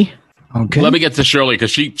 3. Okay. Let me get to Shirley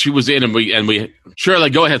because she was in and we Shirley,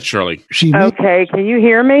 go ahead, Shirley. Okay, can you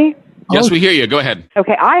hear me? Yes, we hear you. Go ahead.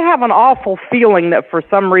 Okay, I have an awful feeling that for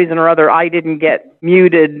some reason or other I didn't get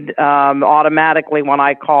muted automatically when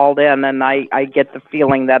I called in, and I get the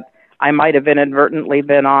feeling that I might have inadvertently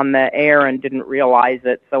been on the air and didn't realize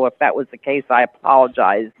it. So if that was the case, I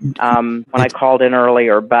apologize when I called in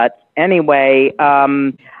earlier. But anyway,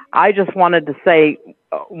 I just wanted to say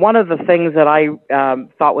one of the things that I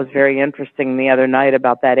thought was very interesting the other night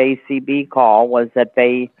about that ACB call was that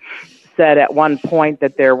they said at one point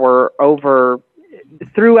that there were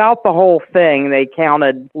throughout the whole thing, they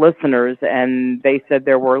counted listeners, and they said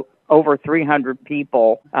there were over 300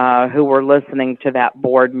 people who were listening to that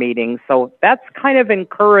board meeting. So that's kind of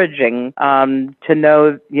encouraging to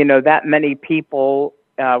know, that many people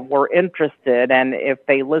were interested. And if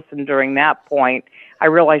they listened during that point, I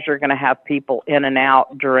realize you're going to have people in and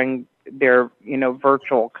out during their,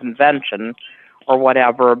 virtual convention or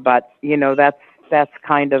whatever. But, that's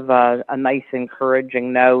kind of a nice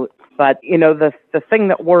encouraging note. But, the thing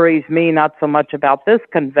that worries me not so much about this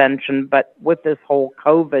convention, but with this whole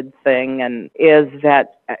COVID thing, and is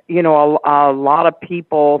that, a lot of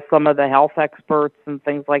people, some of the health experts and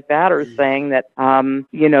things like that are saying that,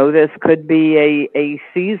 this could be a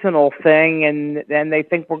seasonal thing, and they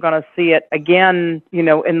think we're going to see it again,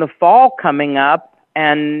 in the fall coming up.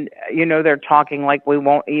 And, they're talking like we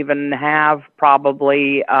won't even have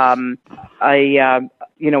probably a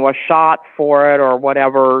shot for it or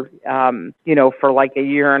whatever, for like a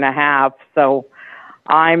year and a half. So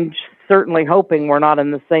I'm certainly hoping we're not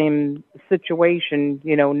in the same situation,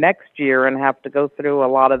 next year and have to go through a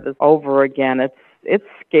lot of this over again. It's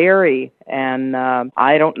scary. And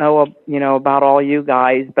I don't know, about all you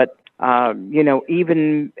guys, but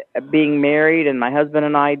even being married and my husband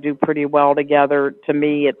and I do pretty well together, to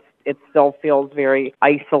me, it still feels very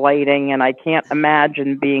isolating, and I can't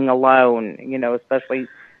imagine being alone, especially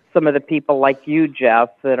some of the people like you, Jeff,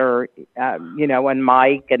 that are, and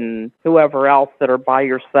Mike and whoever else that are by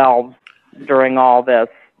yourselves during all this.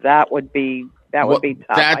 That would be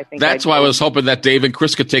tough. That's why I was hoping that Dave and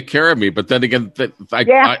Chris could take care of me. But then again, I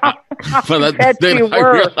realized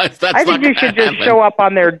that's I think you should just show up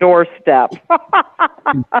on their doorstep.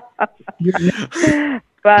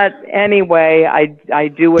 But anyway, I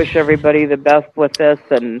do wish everybody the best with this,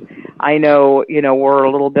 and I know, we're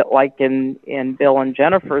a little bit like in Bill and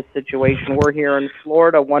Jennifer's situation. We're here in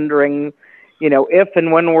Florida wondering, if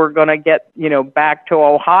and when we're going to get, back to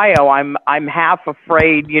Ohio. I'm half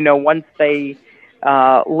afraid, once they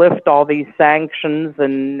lift all these sanctions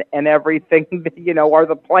and everything, are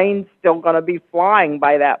the planes still going to be flying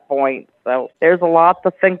by that point? So there's a lot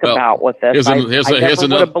to think about with this. I never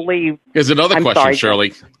would have believed. Here's another question, sorry,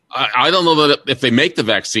 Shirley. I don't know that if they make the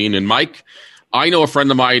vaccine, and Mike, I know a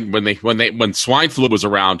friend of mine when swine flu was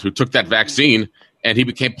around who took that vaccine and he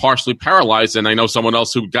became partially paralyzed, and I know someone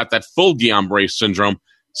else who got that full Guillain-Barré syndrome.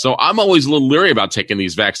 So I'm always a little leery about taking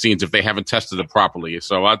these vaccines if they haven't tested it properly.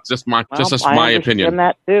 So that's just my opinion.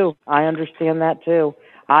 I understand that too.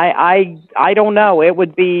 I don't know. It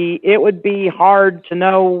would be hard to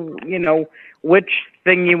know, which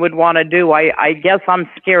thing you would want to do. I guess I'm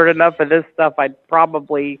scared enough of this stuff. I'd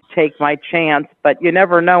probably take my chance, but you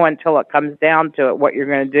never know until it comes down to it what you're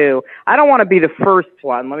going to do. I don't want to be the first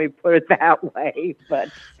one. Let me put it that way. But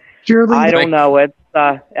Shirley, I don't know. It's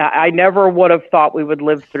I never would have thought we would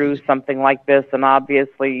live through something like this, and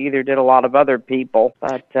obviously either did a lot of other people.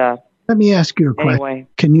 But let me ask you a question. Anyway,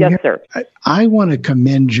 can you? Yes, sir. I want to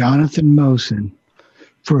commend Jonathan Mosen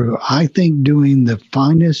for, I think, doing the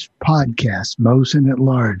finest podcast, Mosen at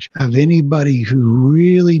Large, of anybody who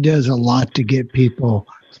really does a lot to get people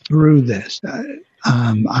through this.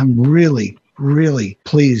 I'm really, really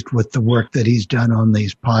pleased with the work that he's done on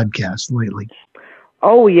these podcasts lately.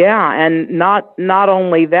 Oh yeah, and not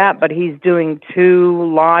only that, but he's doing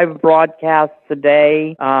 2 live broadcasts a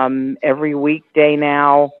day, every weekday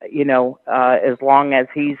now, as long as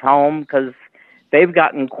he's home, because they've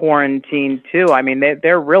gotten quarantined too. I mean,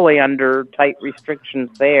 they're really under tight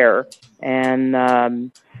restrictions there.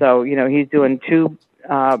 And so, he's doing 2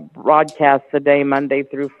 broadcasts a day, Monday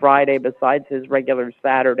through Friday, besides his regular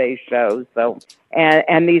Saturday shows. So,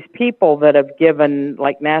 and these people that have given,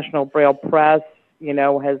 like National Braille Press,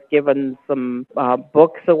 has given some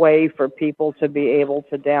books away for people to be able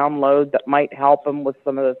to download that might help them with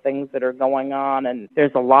some of the things that are going on. And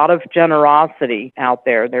there's a lot of generosity out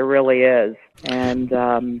there. There really is. And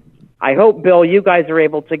I hope, Bill, you guys are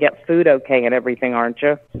able to get food okay and everything, aren't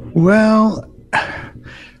you? Well,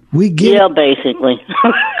 we get... Yeah, basically.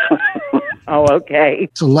 Oh, okay.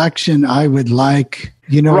 Selection I would like,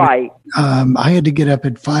 you know, right. I had to get up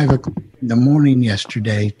at 5 o'clock in the morning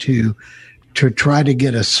yesterday to try to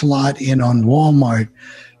get a slot in on Walmart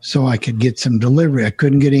so I could get some delivery. I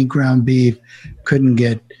couldn't get any ground beef, couldn't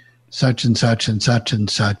get such and such and such and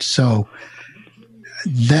such. So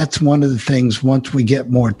that's one of the things, once we get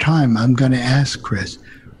more time, I'm going to ask Chris,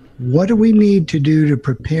 what do we need to do to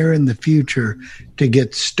prepare in the future to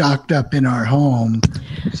get stocked up in our home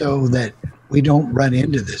so that we don't run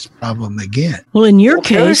into this problem again? Well, in your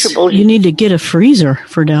case, you need to get a freezer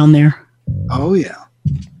for down there. Oh, yeah.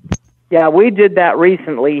 Yeah, we did that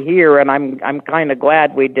recently here, and I'm kind of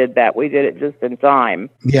glad we did that. We did it just in time.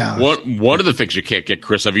 Yeah. One of the things you can't get,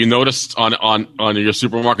 Chris, have you noticed on your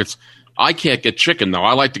supermarkets? I can't get chicken, though.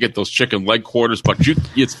 I like to get those chicken leg quarters, but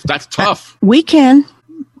that's tough. We can.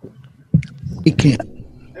 We can.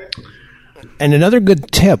 And another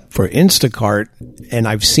good tip for Instacart, and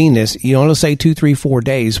I've seen this, you only say 2, 3, 4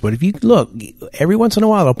 days, but if you look, every once in a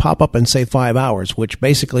while it'll pop up and say 5 hours, which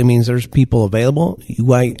basically means there's people available.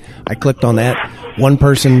 I clicked on that. One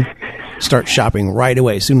person starts shopping right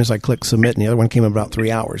away as soon as I click submit, and the other one came in about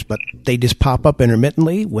 3 hours. But they just pop up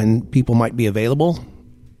intermittently when people might be available.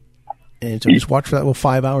 And so just watch for that little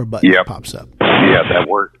 5-hour button that pops up. Yeah,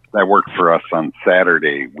 that worked for us on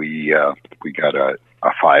Saturday. We got a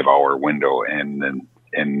 5-hour window, and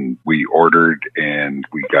we ordered and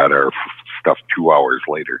we got our stuff 2 hours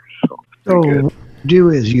later. So what you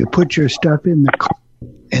do is you put your stuff in the cart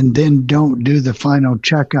and then don't do the final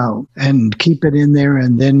checkout and keep it in there,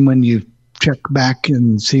 and then when you check back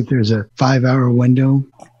and see if there's a 5-hour window.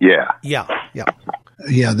 Yeah, that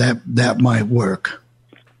might work.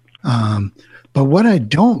 But what I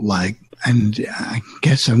don't like, and I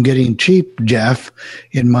guess I'm getting cheap, Jeff,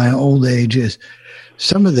 in my old age, is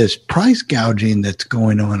some of this price gouging that's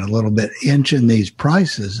going on a little bit, inching these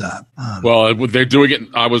prices up. Well, they're doing it.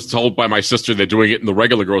 I was told by my sister they're doing it in the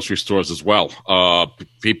regular grocery stores as well.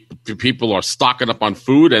 People are stocking up on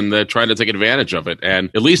food, and they're trying to take advantage of it.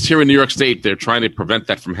 And at least here in New York State, they're trying to prevent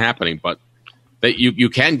that from happening. But you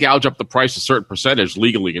can gouge up the price a certain percentage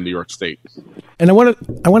legally in New York State. And I want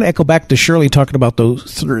to echo back to Shirley talking about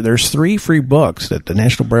those. There's 3 free books that the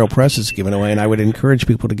National Braille Press is giving away, and I would encourage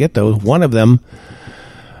people to get those. One of them,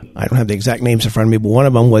 I don't have the exact names in front of me, but one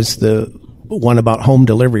of them was the one about home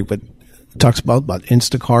delivery, but it talks about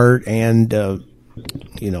Instacart and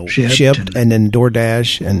Shipt, and then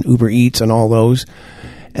DoorDash and Uber Eats and all those.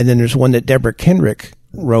 And then there's one that Deborah Kendrick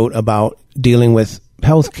wrote about dealing with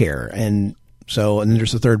healthcare, and then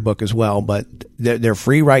there's a third book as well, but they're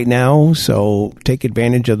free right now, so take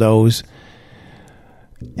advantage of those.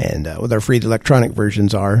 And they're free. The electronic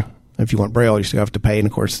versions are. If you want Braille, you still have to pay, and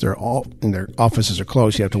of course, their offices are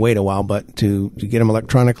closed. You have to wait a while, but to get them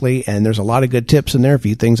electronically, and there's a lot of good tips in there. A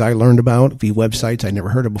few things I learned about, a few websites I never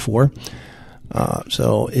heard of before.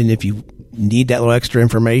 And if you need that little extra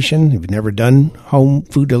information, if you've never done home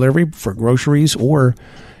food delivery for groceries, or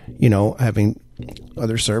having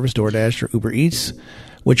other service, DoorDash or Uber Eats,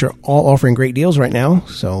 which are all offering great deals right now.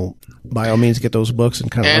 So by all means, get those books and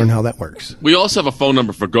kind of learn how that works. We also have a phone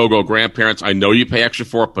number for Go-Go grandparents. I know you pay extra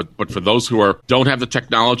for it, but for those who don't have the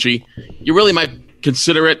technology, you really might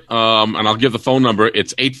consider it. And I'll give the phone number.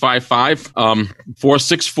 It's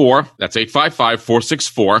 855-464. That's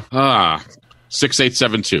 855-464.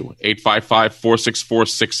 6872.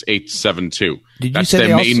 855-464-6872. That's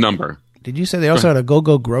their main number. Did you say they also had a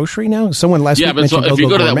Go-Go grocery now? Someone last week mentioned if you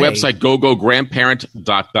go to that Gourmet. website,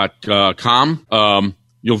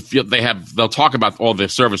 gogograndparent.com, they'll talk about all their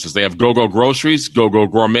services. They have Go-Go groceries, Go-Go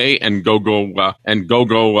gourmet, and Go-Go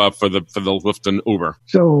for the Lyft and Uber.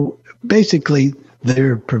 So basically,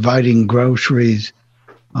 they're providing groceries,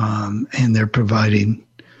 and they're providing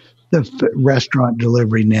the restaurant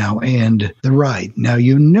delivery now and the ride. Now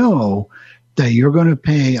that you're going to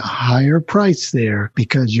pay a higher price there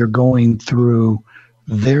because you're going through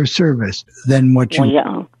their service than what you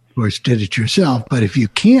of course did it yourself. But if you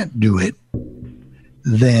can't do it,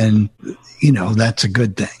 then that's a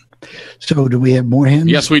good thing. So do we have more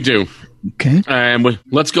hands? Yes, we do. Okay.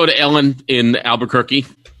 Let's go to Ellen in Albuquerque.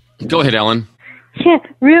 Go ahead, Ellen. Yeah,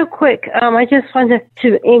 real quick. I just wanted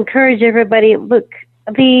to encourage everybody. Look,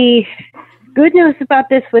 the good news about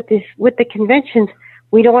this with the conventions,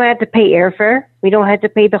 we don't have to pay airfare. We don't have to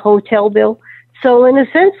pay the hotel bill. So in a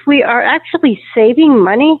sense, we are actually saving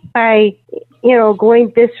money by,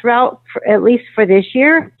 going this route, at least for this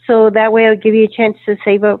year. So that way it'll give you a chance to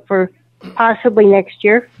save up for possibly next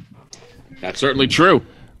year. That's certainly true.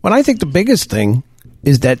 Well, I think the biggest thing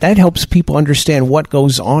is that helps people understand what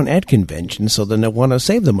goes on at conventions, so then they want to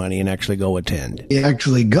save the money and actually go attend. You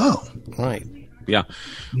actually go. Right. Yeah.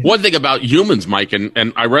 One thing about humans, Mike,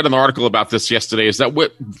 and I read an article about this yesterday, is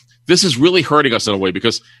that this is really hurting us in a way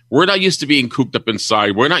because we're not used to being cooped up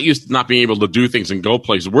inside. We're not used to not being able to do things and go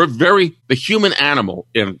places. The human animal,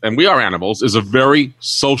 and we are animals, is a very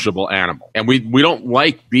sociable animal. And we don't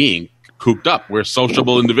like being cooped up. We're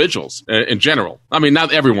sociable individuals in general. I mean,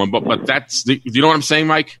 not everyone, but that's do you know what I'm saying,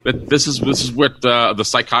 Mike? That this is what the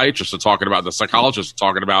psychiatrists are talking about, the psychologists are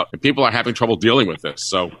talking about, and people are having trouble dealing with this.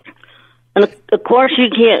 So, and of course, you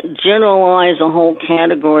can't generalize a whole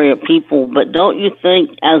category of people, but don't you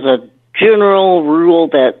think, as a general rule,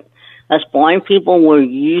 that as blind people, we're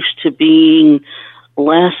used to being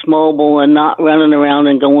less mobile and not running around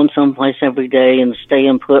and going someplace every day and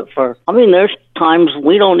staying put for, I mean, there's times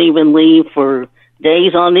we don't even leave for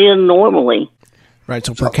days on end normally. Right,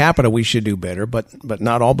 so per capita we should do better, but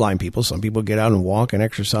not all blind people. Some people get out and walk and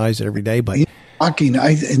exercise every day. But walking,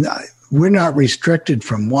 we're not restricted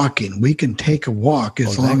from walking. We can take a walk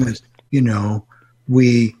as long as,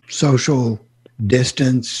 we social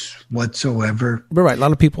distance whatsoever. But right, a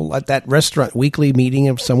lot of people at that restaurant, weekly meeting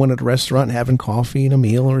of someone at a restaurant having coffee and a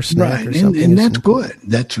meal or a snack or something. And that's good.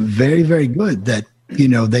 That's very, very good that,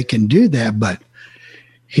 they can do that. But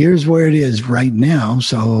here's where it is right now.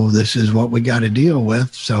 So this is what we got to deal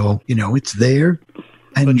with. So, it's there.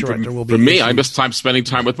 And you're right, there will be for me, I miss spending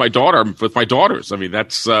time with my daughters. I mean,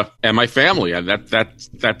 that's and my family, and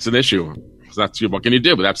that's an issue. That's what can you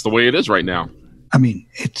do? But that's the way it is right now. I mean,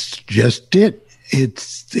 it's just it.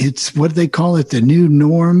 It's what they call it, the new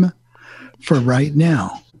norm for right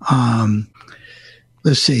now.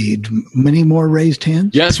 Let's see, many more raised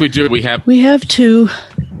hands? Yes, we do. We have two.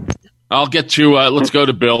 I'll get to, let's go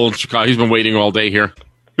to Bill in Chicago. He's been waiting all day here.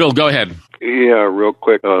 Bill, go ahead. Yeah, real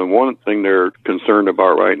quick. One thing they're concerned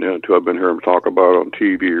about right now, too, I've been hearing them talk about on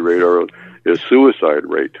TV, radar, is suicide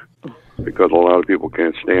rate. Because a lot of people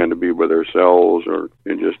can't stand to be with themselves,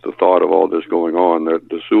 and just the thought of all this going on, that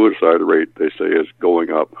the suicide rate, they say, is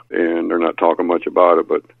going up. And they're not talking much about it,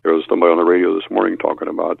 but there was somebody on the radio this morning talking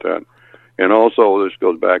about that. And also, this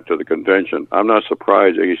goes back to the convention. I'm not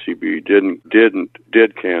surprised ACB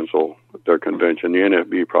did cancel their convention. The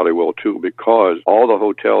NFB probably will too, because all the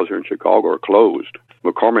hotels here in Chicago are closed.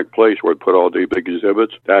 McCormick Place, where it put all the big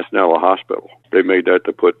exhibits, that's now a hospital. They made that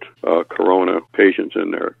to put corona patients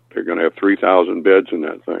in there. They're going to have 3,000 beds in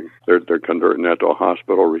that thing. They're converting that to a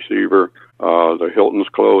hospital receiver. The Hilton's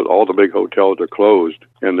closed. All the big hotels are closed.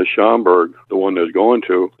 And the Schaumburg, the one that's going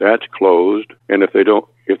to, that's closed. And if they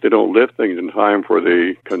don't lift things in time for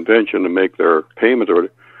the convention to make their payments,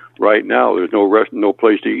 right now there's no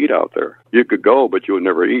place to eat out there. You could go, but you would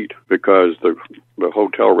never eat because the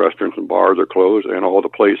hotel restaurants and bars are closed, and all the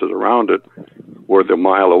places around it were a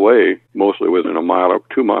mile away, mostly within a mile or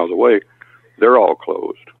 2 miles away, they're all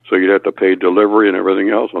closed. So you'd have to pay delivery and everything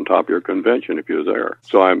else on top of your convention if you're there.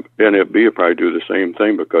 So NFB would probably do the same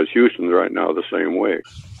thing, because Houston's right now the same way.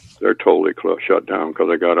 They're totally shut down, because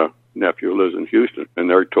I got a nephew who lives in Houston, and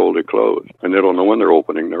they're totally closed. And they don't know when they're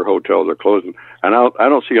opening. Their hotels are closing. And I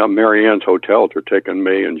don't see how Marianne's hotels are taking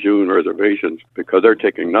May and June reservations, because they're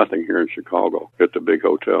taking nothing here in Chicago at the big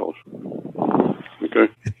hotels.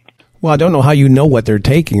 Okay? Well, I don't know how you know what they're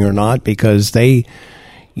taking or not, because they're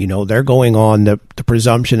going on the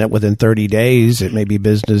presumption that within 30 days it may be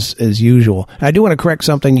business as usual. I do want to correct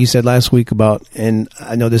something you said last week about, and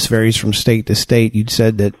I know this varies from state to state, you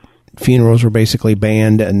said that funerals were basically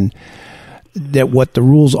banned, and that what the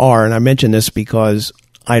rules are, and I mentioned this because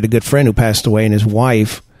I had a good friend who passed away, and his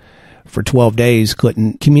wife for 12 days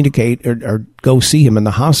couldn't communicate or go see him in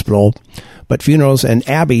the hospital. But funerals, and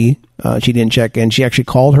Abby, she didn't check in. She actually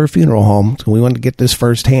called her funeral home, so we wanted to get this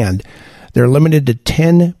firsthand. They're limited to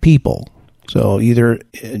 10 people. So either,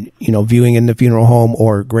 viewing in the funeral home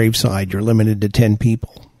or graveside, you're limited to 10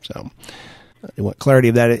 people. So I want clarity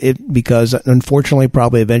of that, because unfortunately,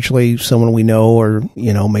 probably eventually someone we know or,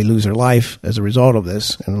 may lose their life as a result of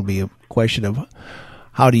this. And it'll be a question of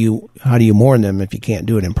how do you mourn them if you can't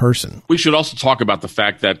do it in person? We should also talk about the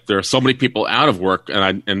fact that there are so many people out of work,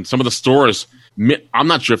 and some of the stores, I'm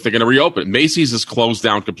not sure if they're going to reopen. Macy's is closed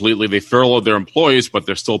down completely. They furloughed their employees, but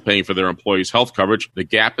they're still paying for their employees' health coverage. The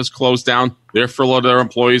Gap is closed down. They're furloughed their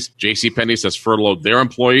employees. JCPenney's has furloughed their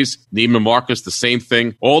employees. Neiman Marcus, the same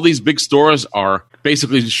thing. All these big stores are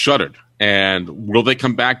basically shuttered. And will they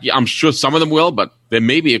come back? Yeah, I'm sure some of them will, but there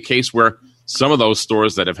may be a case where some of those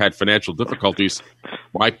stores that have had financial difficulties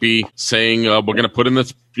might be saying, we're going to put in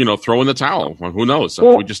this, throw in the towel. Well, who knows?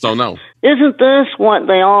 Well, we just don't know. Isn't this what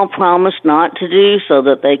they all promised not to do so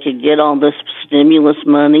that they could get all this stimulus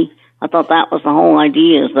money? I thought that was the whole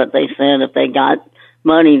idea, is that they said if they got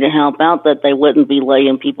money to help out, that they wouldn't be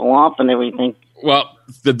laying people off and everything. Well,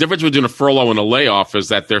 the difference between a furlough and a layoff is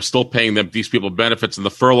that they're still paying these people benefits, and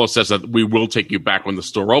the furlough says that we will take you back when the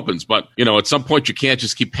store opens. But at some point you can't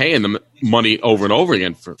just keep paying them money over and over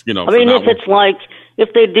again for. I mean,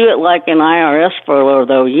 if they do it like an IRS furlough,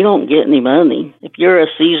 though, you don't get any money. If you're a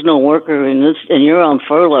seasonal worker and you're on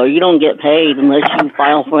furlough, you don't get paid unless you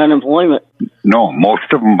file for unemployment. No,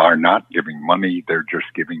 most of them are not giving money; they're just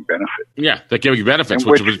giving benefits. Yeah, they're giving benefits,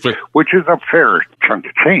 which is a fair chunk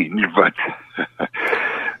of change, but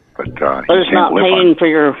it's not paying for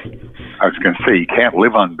your. I was going to say you can't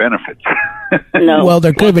live on benefits. No. Well,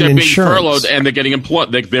 they're giving insurance, being furloughed and they're getting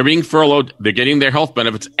employed. They're being furloughed. They're getting their health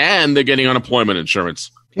benefits and they're getting unemployment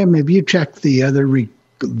insurance. Yeah, maybe you check the other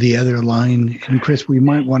line, and Chris, we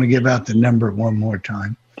might want to give out the number one more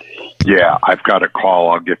time. Yeah, I've got a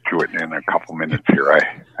call. I'll get to it in a couple minutes here. I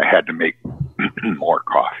had to make more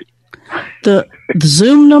coffee. The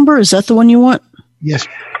Zoom number, is that the one you want? Yes.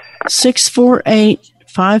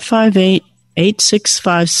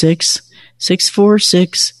 648-558-8656,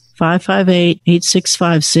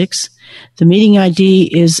 646-558-8656. The meeting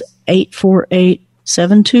ID is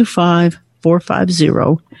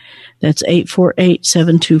 848-725-450. That's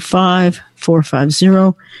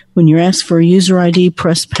 848-725-450. When you're asked for a user ID,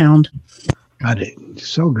 press pound. Got it.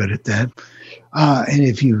 So good at that. And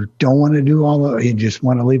if you don't want to do all of it, you just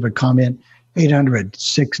want to leave a comment,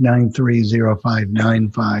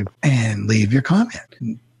 800-693-0595, and leave your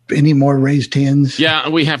comment. Any more raised hands? Yeah,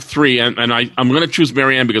 we have 3, and I'm going to choose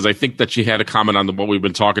Marianne because I think that she had a comment on what we've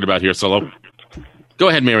been talking about here. So go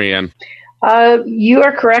ahead, Marianne. You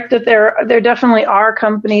are correct that there definitely are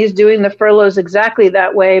companies doing the furloughs exactly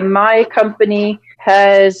that way. My company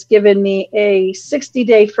has given me a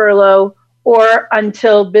 60-day furlough or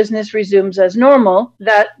until business resumes as normal.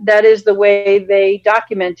 That is the way they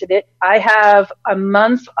documented it. I have a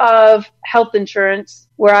month of health insurance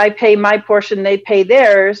where I pay my portion, they pay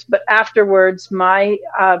theirs, but afterwards I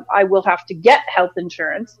will have to get health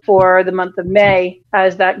insurance for the month of May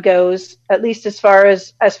as that goes, at least as far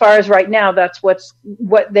as right now, that's what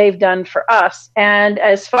they've done for us. And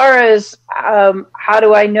as far as how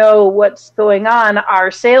do I know what's going on,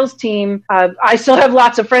 our sales team, I still have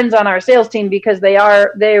lots of friends on our sales team because they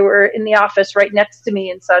were in the office right next to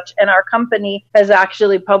me and such, and our company has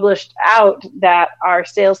actually published out that our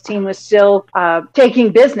sales team was still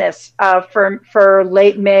taking business for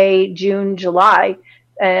late May, June, July.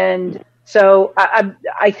 And so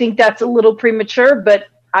I think that's a little premature, but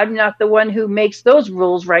I'm not the one who makes those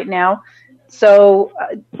rules right now. So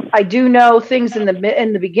I do know things in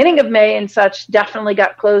the beginning of May and such definitely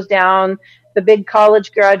got closed down. The big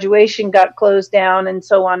college graduation got closed down and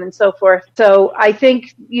so on and so forth. So I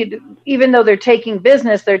think even though they're taking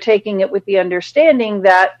business, they're taking it with the understanding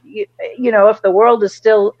that, if the world is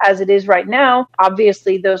still as it is right now,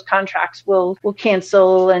 obviously those contracts will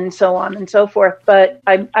cancel and so on and so forth. But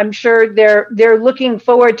I'm sure they're looking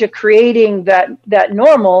forward to creating that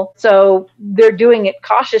normal. So they're doing it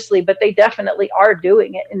cautiously, but they definitely are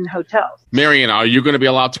doing it in hotels. Marianne, are you going to be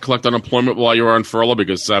allowed to collect unemployment while you're on furlough?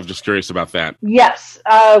 Because I'm just curious about that. Yes,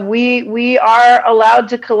 we are allowed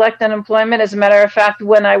to collect unemployment. As a matter of fact,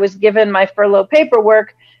 when I was given my furlough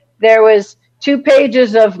paperwork, there was 2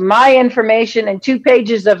 pages of my information and 2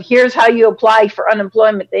 pages of here's how you apply for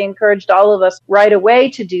unemployment. They encouraged all of us right away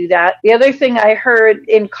to do that. The other thing I heard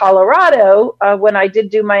in Colorado, when I did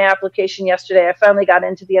do my application yesterday, I finally got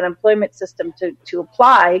into the unemployment system to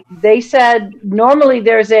apply. They said normally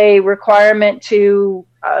there's a requirement to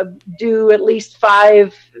do at least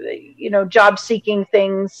 5, job seeking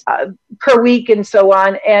things per week and so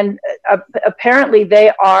on. And apparently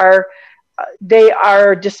they are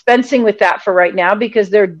dispensing with that for right now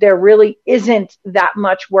because there really isn't that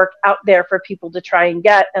much work out there for people to try and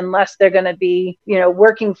get unless they're going to be,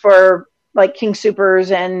 working for like King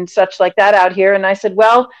Soopers and such like that out here. And I said,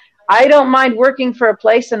 well, I don't mind working for a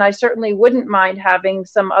place, and I certainly wouldn't mind having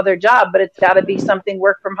some other job, but it's got to be something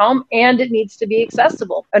work from home, and it needs to be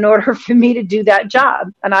accessible in order for me to do that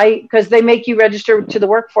job. And because they make you register to the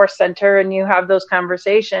workforce center and you have those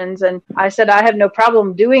conversations. And I said, I have no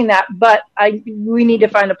problem doing that, but we need to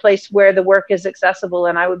find a place where the work is accessible,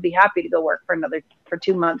 and I would be happy to go work for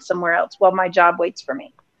 2 months somewhere else while my job waits for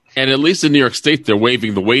me. And at least in New York State, they're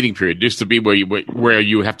waiving the waiting period. It used to be where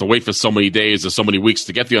you have to wait for so many days or so many weeks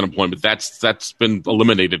to get the unemployment. That's been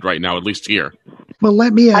eliminated right now, at least here. Well,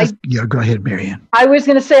 let me ask. Go ahead, Marianne. I was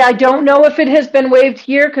going to say, I don't know if it has been waived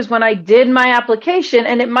here, because when I did my application,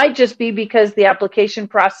 and it might just be because the application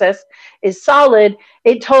process is solid,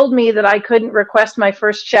 it told me that I couldn't request my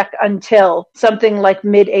first check until something like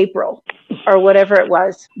mid-April or whatever it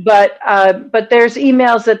was. But there's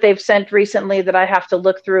emails that they've sent recently that I have to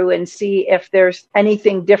look through and see if there's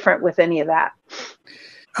anything different with any of that.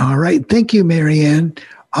 All right. Thank you, Marianne.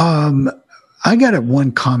 I got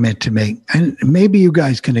one comment to make, and maybe you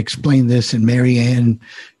guys can explain this, and Marianne,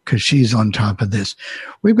 because she's on top of this.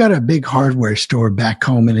 We've got a big hardware store back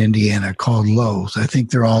home in Indiana called Lowe's. I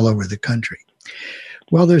think they're all over the country.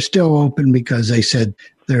 Well, they're still open because they said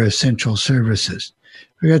they're essential services.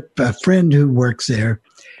 We got a friend who works there,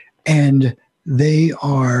 and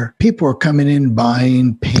people are coming in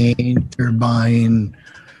buying paint, they're buying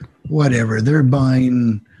whatever, they're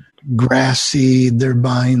buying grass seed, they're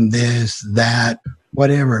buying this, that,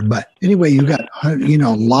 whatever. But anyway, you got,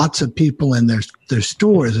 lots of people in their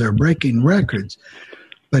stores that are breaking records,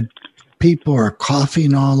 but people are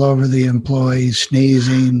coughing all over the employees,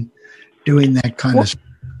 sneezing, doing that kind of stuff.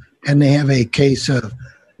 And they have a case of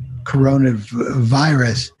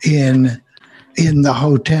coronavirus in the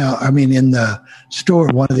hotel. I mean, in the store,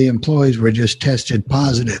 one of the employees were just tested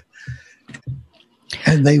positive.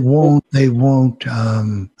 And they won't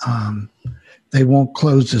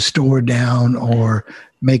close the store down or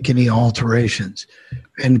make any alterations,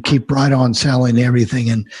 and keep right on selling everything.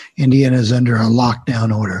 And Indiana's under a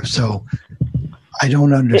lockdown order, so I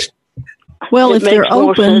don't understand. Well, if they're open,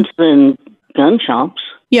 more sense than gun shops.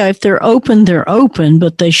 Yeah, if they're open,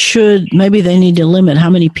 but maybe they need to limit how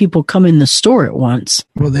many people come in the store at once.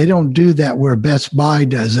 Well, they don't do that where Best Buy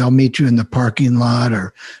does. They'll meet you in the parking lot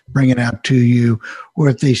or bring it out to you. Or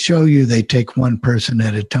if they show you, they take one person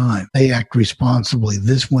at a time. They act responsibly.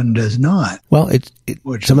 This one does not. Well,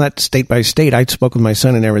 some of that state by state. I spoke with my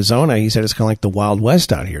son in Arizona. He said it's kind of like the Wild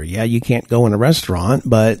West out here. Yeah, you can't go in a restaurant,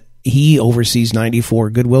 but he oversees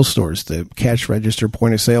 94 Goodwill stores, the cash register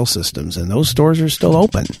point of sale systems, and those stores are still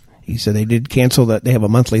open. He said they did cancel that. They have a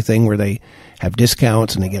monthly thing where they have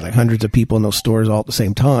discounts and they get like hundreds of people in those stores all at the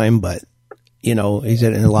same time. But, he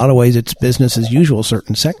said in a lot of ways it's business as usual,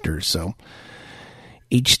 certain sectors. So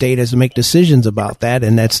each state has to make decisions about that.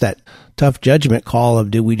 And that's that tough judgment call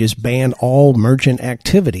of, do we just ban all merchant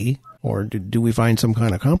activity, or do we find some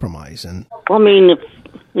kind of compromise? And I mean,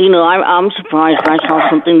 I'm surprised. I saw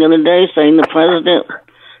something the other day saying the president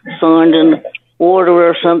signed an order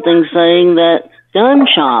or something saying that gun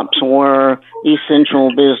shops were essential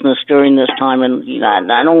business during this time, and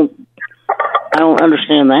I don't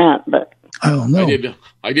understand that. But I don't know.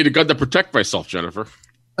 I need a gun to protect myself, Jennifer.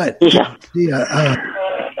 But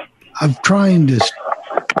I'm trying to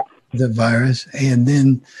stop the virus, and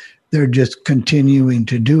then they're just continuing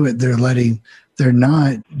to do it. They're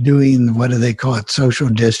not doing, what do they call it, social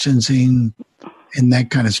distancing and that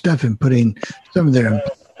kind of stuff, and putting some of their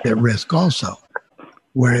employees at risk also,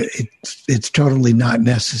 where it's totally not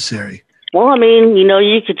necessary. Well, I mean,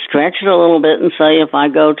 you could stretch it a little bit and say, if I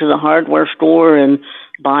go to the hardware store and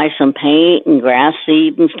buy some paint and grass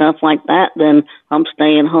seed and stuff like that, then I'm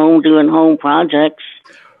staying home doing home projects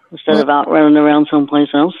instead of out running around someplace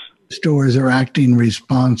else. Stores are acting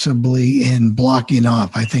responsibly in blocking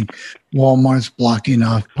off. I think Walmart's blocking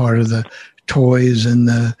off part of the toys and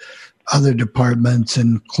the other departments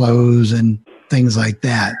and clothes and things like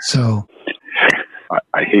that. So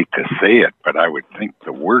I hate to say it, but I would think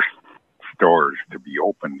the worst stores to be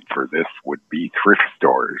open for this would be thrift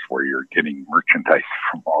stores, where you're getting merchandise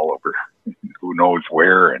from all over, who knows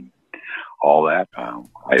where, and all that.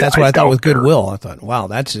 That's what I thought with Goodwill. I thought, wow,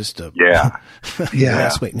 that's just that's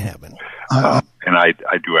waiting to happen. And I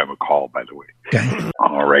do have a call, by the way. Okay.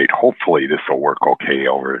 All right. Hopefully this will work okay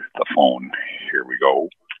over the phone. Here we go.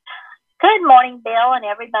 Good morning, Bill, and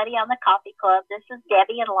everybody on the Coffee Club. This is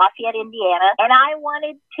Debbie in Lafayette, Indiana, and I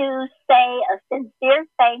wanted to say a sincere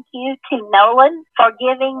thank you to Nolan for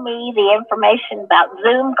giving me the information about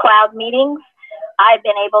Zoom cloud meetings. I've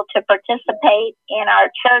been able to participate in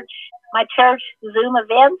my church Zoom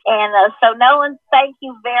events, and so Nolan, thank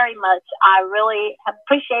you very much. I really have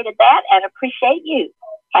appreciated that and appreciate you.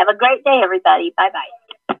 Have a great day, everybody.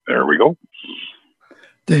 Bye-bye. There we go.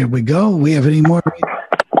 There we go. We have any more?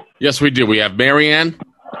 Yes, we do. We have Marianne,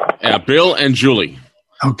 Bill, and Julie.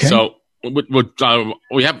 Okay. So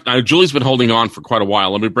We have Julie's been holding on for quite a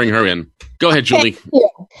while. Let me bring her in. Go ahead, Julie.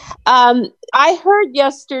 I heard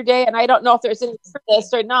yesterday, and I don't know if there's any truth to this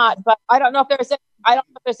or not, but I don't know if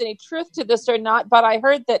there's any truth to this or not, but I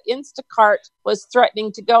heard that Instacart was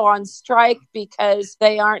threatening to go on strike because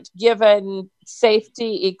they aren't given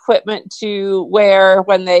safety equipment to wear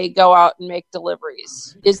when they go out and make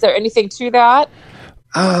deliveries. Is there anything to that?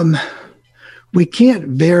 We can't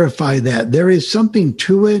verify that. There is something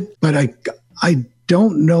to it, but I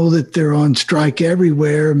don't know that they're on strike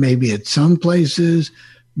everywhere. Maybe at some places.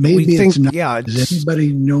 Maybe it's not. Yeah, does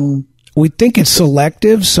anybody know? We think it's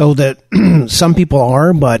selective so that some people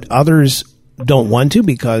are, but others don't want to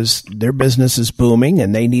because their business is booming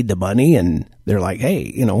and they need the money, and they're like,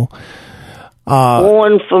 hey, and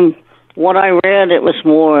from what I read, it was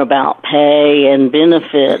more about pay and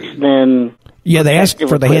benefits than. Yeah, they asked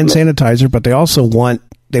for the hand sanitizer, but they also want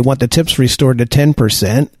the tips restored to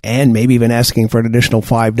 10% and maybe even asking for an additional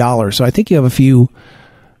 $5. So I think you have a few,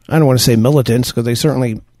 I don't want to say militants, because they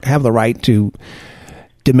certainly have the right to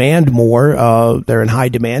demand more. They're in high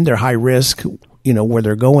demand. They're high risk, where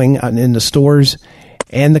they're going in the stores.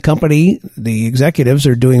 And the company, the executives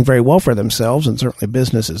are doing very well for themselves, and certainly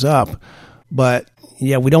business is up. But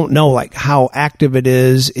yeah, we don't know how active it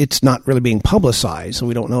is. It's not really being publicized, so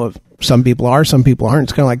we don't know if some people are, some people aren't.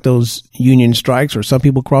 It's kind of like those union strikes where some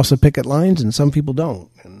people cross the picket lines and some people don't.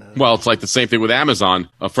 Well, it's like the same thing with Amazon.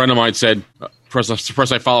 A friend of mine said, person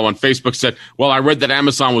I follow on Facebook said, well, I read that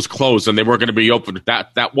Amazon was closed and they weren't going to be open.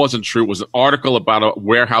 That wasn't true. It was an article about a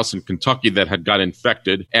warehouse in Kentucky that had got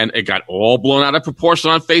infected, and it got all blown out of proportion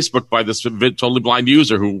on Facebook by this totally blind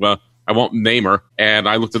user who I won't name her. And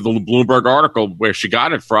I looked at the Bloomberg article where she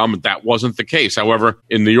got it from. That wasn't the case. However,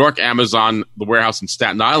 in New York, Amazon, the warehouse in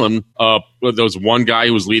Staten Island, there was one guy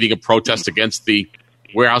who was leading a protest against the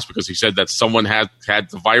warehouse because he said that someone had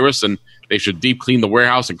the virus and they should deep clean the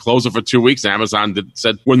warehouse and close it for 2 weeks. Amazon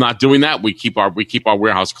said, we're not doing that. We keep our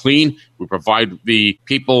warehouse clean. We provide the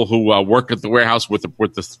people who work at the warehouse with the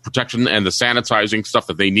protection and the sanitizing stuff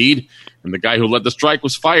that they need. And the guy who led the strike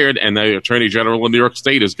was fired, and the Attorney General in New York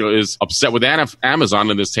State is upset with Amazon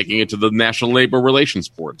and is taking it to the National Labor Relations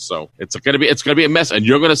Board. So it's going to be a mess, and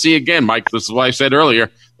you're going to see again, Mike. This is what I said earlier.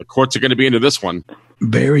 The courts are going to be into this one.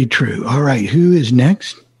 Very true. All right, who is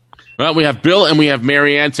next? Well, we have Bill and we have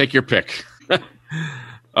Marianne. Take your pick.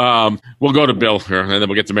 We'll go to Bill here, and then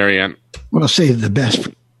we'll get to Marianne. We'll save the best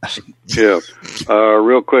for us. Yeah.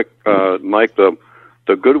 Real quick, Mike, the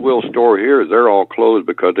Goodwill store here, they're all closed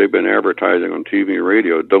because they've been advertising on TV and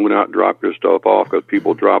radio. Do not drop your stuff off, because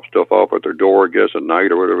people drop stuff off at their door, I guess, at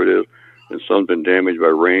night or whatever it is, and some's been damaged by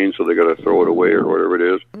rain, so they got to throw it away or whatever it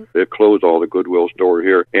is. They've closed all the Goodwill store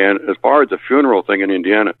here. And as far as the funeral thing in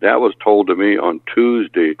Indiana, that was told to me on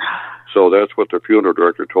Tuesday. So that's what the funeral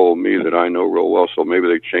director told me that I know real well. So maybe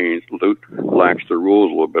they laxed the rules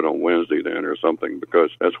a little bit on Wednesday then or something,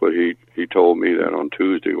 because that's what he told me that on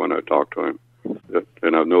Tuesday when I talked to him.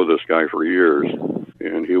 And I've known this guy for years,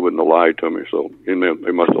 and he wouldn't have lied to me. So they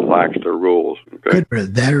must have laxed their rules. Okay.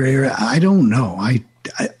 That area, I don't know. I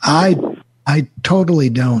totally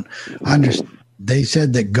don't understand. They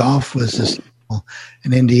said that golf was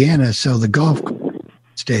in Indiana, so the golf course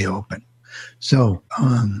stay open. So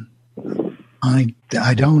I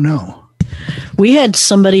don't know. We had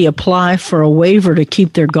somebody apply for a waiver to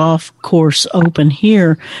keep their golf course open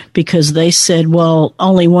here because they said, well,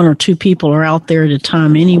 only one or two people are out there at a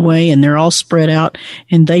time anyway, and they're all spread out,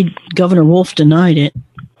 and Governor Wolf denied it.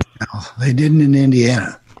 No, they didn't in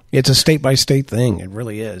Indiana. It's a state-by-state thing. It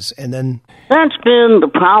really is. And then that's been the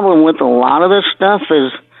problem with a lot of this stuff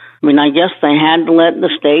is, I guess they had to let the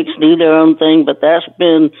states do their own thing, but that's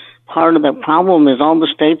been part of the problem is all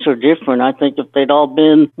the states are different. I think if they'd all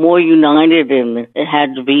been more united and it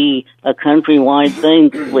had to be a countrywide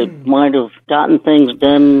thing, we might have gotten things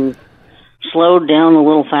done, slowed down a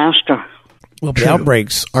little faster. Well, the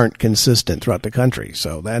outbreaks aren't consistent throughout the country,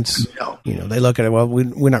 so that's, they look at it, well,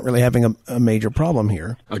 we're not really having a major problem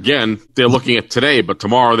here. Again, they're looking at today, but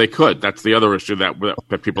tomorrow they could. That's the other issue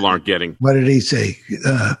that people aren't getting. What did he say?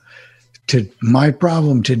 To my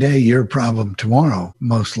problem today, your problem tomorrow,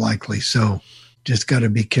 most likely. So just got to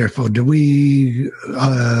be careful. Do we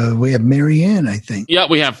have Marianne, I think. Yeah,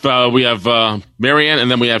 we have Marianne,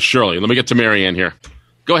 and then we have Shirley. Let me get to Marianne here.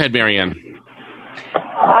 Go ahead, Marianne.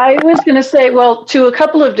 I was going to say, to a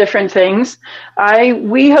couple of different things.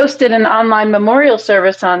 We hosted an online memorial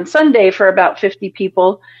service on Sunday for about 50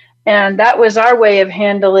 people, and that was our way of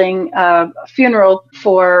handling a funeral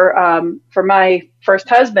for my first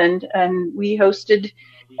husband, and we hosted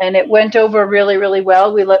and it went over really, really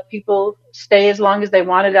well. We let people stay as long as they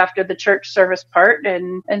wanted after the church service part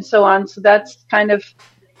and so on. So that's kind of,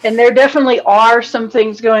 and there definitely are some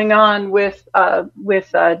things going on with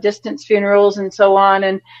distance funerals and so on.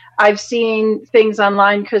 And I've seen things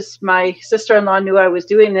online because my sister-in-law knew I was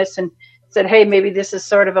doing this and said, hey, maybe this is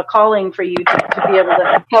sort of a calling for you to be able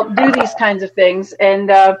to help do these kinds of things. And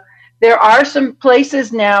there are some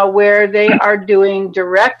places now where they are doing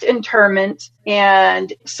direct interment,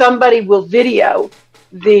 and somebody will video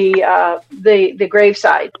the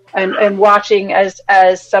graveside and watching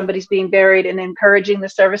as somebody's being buried and encouraging the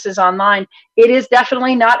services online. It is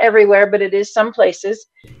definitely not everywhere, but it is some places.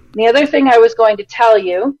 The other thing I was going to tell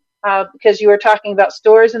you, because you were talking about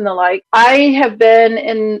stores and the like, I have been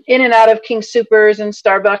in and out of King Soopers and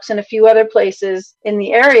Starbucks and a few other places in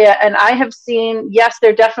the area, and I have seen, yes,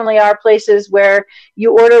 there definitely are places where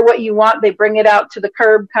you order what you want, they bring it out to the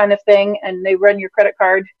curb kind of thing, and they run your credit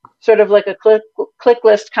card, sort of like a click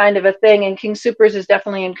list kind of a thing, and King Soopers is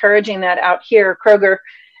definitely encouraging that out here, Kroger,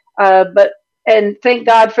 and thank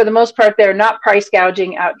God, for the most part, they're not price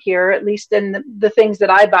gouging out here, at least in the things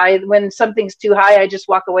that I buy. When something's too high, I just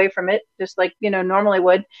walk away from it, just like, normally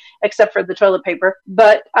would, except for the toilet paper.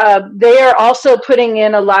 But they are also putting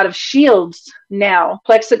in a lot of shields now,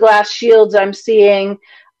 plexiglass shields I'm seeing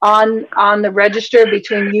on the register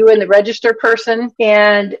between you and the register person.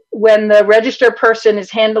 And when the register person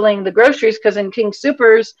is handling the groceries, because in King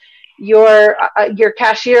Soopers, your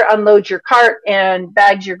cashier unloads your cart and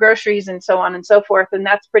bags your groceries and so on and so forth, and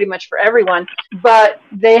that's pretty much for everyone. But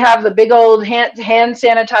they have the big old hand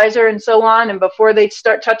sanitizer and so on, and before they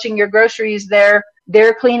start touching your groceries, they're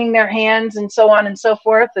cleaning their hands and so on and so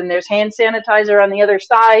forth, and there's hand sanitizer on the other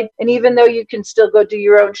side. And even though you can still go do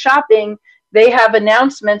your own shopping, they have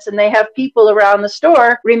announcements and they have people around the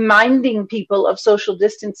store reminding people of social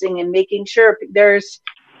distancing and making sure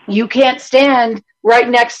you can't stand right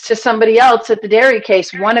next to somebody else at the dairy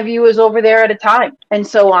case. One of you is over there at a time, and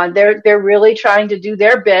so on. They're really trying to do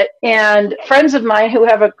their bit. And friends of mine who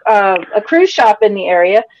have a cruise shop in the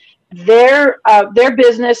area, their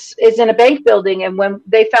business is in a bank building, and when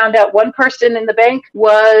they found out one person in the bank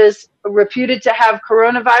was reputed to have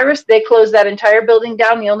coronavirus, they closed that entire building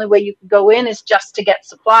down. The only way you could go in is just to get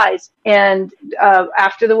supplies. And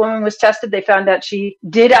after the woman was tested, they found out she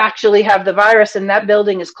did actually have the virus, and that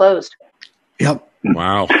building is closed. Yep.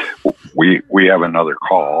 Wow. We have another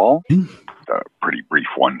call, a pretty brief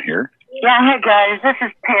one here. Yeah, hey guys, this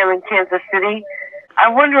is Pam in Kansas City.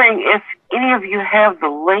 I'm wondering if any of you have the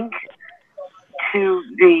link to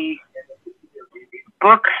the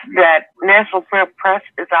books that National Prayer Press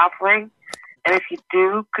is offering. And if you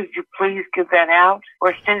do, could you please give that out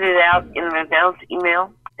or send it out in an announced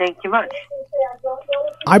email? Thank you much.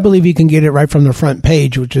 I believe you can get it right from the front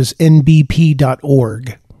page, which is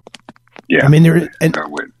nbp.org. Yeah. I mean, he's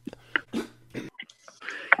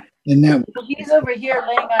over here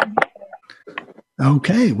laying on.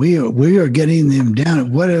 Okay, we are getting them down.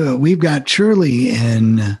 We've got Shirley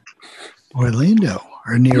in Orlando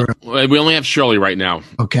or near. We only have Shirley right now.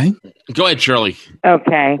 Okay, go ahead, Shirley.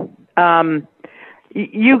 Okay.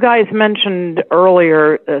 You guys mentioned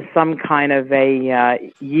earlier some kind of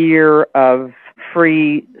a year of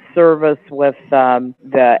free service with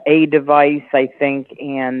the A device, I think,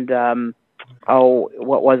 and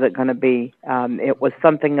what was it going to be? It was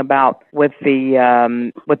something about with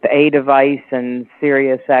the A device and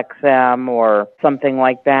Sirius XM or something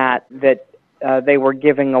like that they were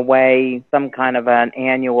giving away some kind of an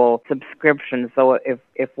annual subscription. So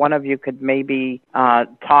if one of you could maybe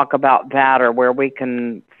talk about that, or where we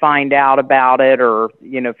can find out about it, or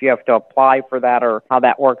if you have to apply for that or how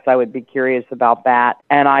that works, I would be curious about that.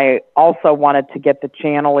 And I also wanted to get the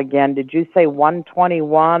channel again. Did you say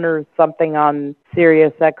 121 or something on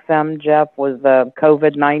Sirius XM, Jeff, was the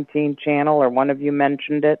COVID-19 channel, or one of you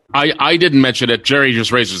mentioned it? I didn't mention it. Jerry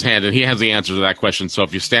just raised his hand, and he has the answer to that question. So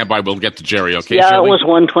if you stand by, we'll get to Jerry, okay, Yeah, Shirley? it was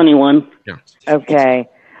 121. Yeah. Okay.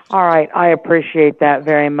 All right. I appreciate that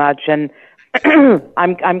very much. And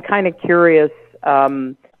I'm kind of curious.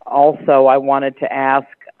 Also, I wanted to ask,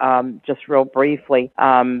 just real briefly,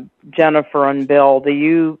 Jennifer and Bill, do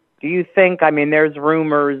you think, I mean, there's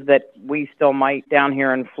rumors that we still might, down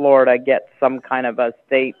here in Florida, get some kind of a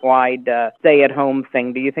statewide stay-at-home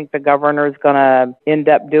thing. Do you think the governor's going to end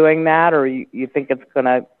up doing that, or you think it's going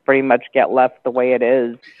to pretty much get left the way it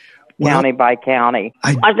is, county by county?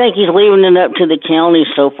 I think he's leaving it up to the county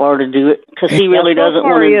so far to do it, because he really doesn't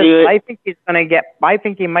want to do it. I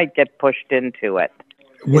think he might get pushed into it.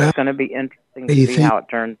 Well, it's going to be interesting to see how it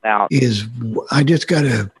turns out. I just got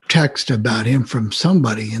a text about him from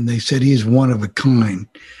somebody, and they said he's one of a kind.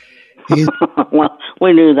 Well,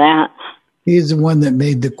 we knew that. He's the one that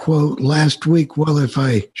made the quote last week, well, if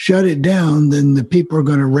I shut it down, then the people are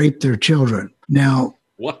going to rape their children. Now,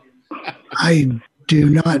 what? I do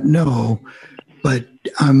not know, but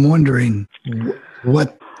I'm wondering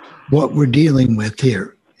what we're dealing with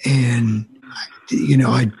here. And,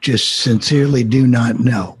 I just sincerely do not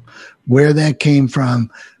know. Where that came from,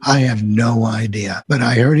 I have no idea. But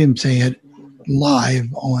I heard him say it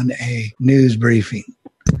live on a news briefing.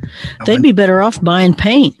 They'd be better off buying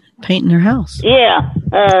painting their house. Yeah.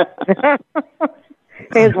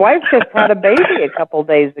 His wife just had a baby a couple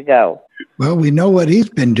days ago. Well, we know what he's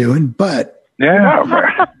been doing, but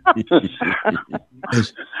yeah,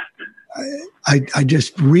 I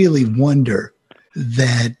just really wonder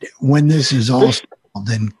that when this is all solved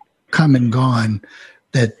and come and gone,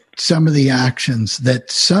 that some of the actions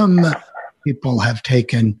that some people have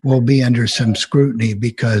taken will be under some scrutiny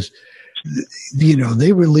because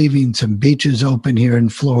they were leaving some beaches open here in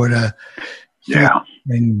Florida. Yeah.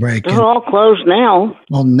 Spring break. They're all closed now.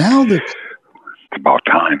 Well, now that it's about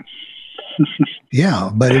time. Yeah,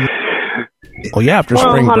 but after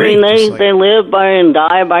spring break. I mean, they live by and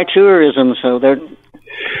die by tourism, so they're.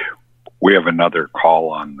 We have another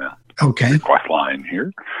call on the request line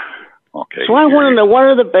here. Okay. So I want to know, what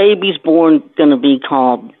are the babies born going to be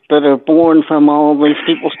called that are born from all these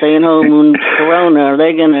people staying home and Corona? Are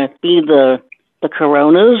they going to be the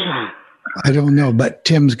Coronas? I don't know, but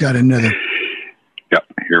Tim's got another. Yep,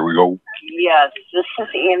 here we go. Yes, this is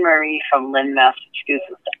Anne Marie from Lynn,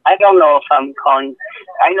 Massachusetts. I don't know if I'm calling.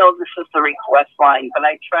 I know this is the request line, but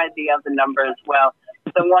I tried the other number as well.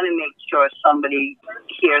 So I want to make sure somebody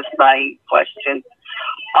hears my question.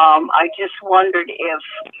 I just wondered if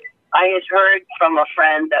I had heard from a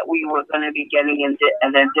friend that we were going to be getting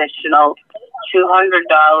an additional $200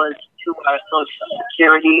 to our Social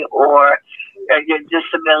Security or your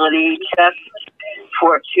disability test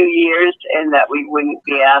for 2 years, and that we wouldn't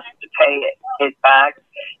be asked to pay it back,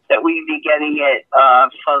 that we'd be getting it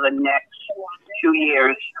for the next 2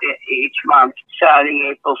 years each month,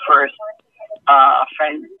 starting April 1st. A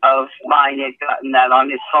friend of mine had gotten that on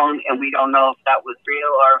his phone, and we don't know if that was real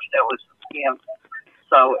or if that was a scam.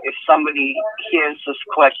 So if somebody hears this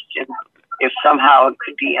question, if somehow it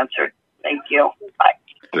could be answered. Thank you. Bye.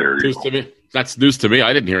 News to me. That's news to me.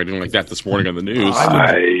 I didn't hear anything like that this morning on the news.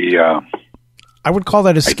 I would call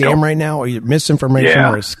that a scam right now, or misinformation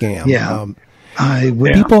or a scam. Yeah.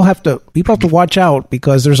 People have to watch out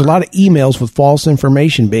because there's a lot of emails with false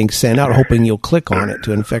information being sent out, hoping you'll click on it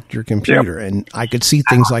to infect your computer. Yep. And I could see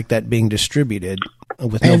things like that being distributed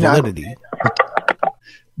with no validity.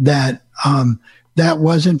 That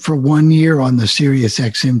wasn't for 1 year on the Sirius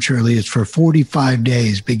XM, Shirley. It's for 45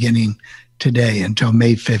 days beginning today until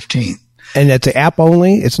May 15th. And that's an app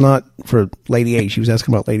only? It's not for Lady A. She was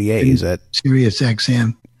asking about Lady A. Is that Sirius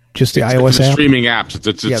XM? Just the iOS app? Streaming apps.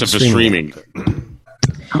 It's for streaming.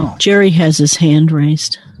 Jerry has his hand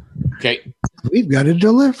raised. Okay. We've got a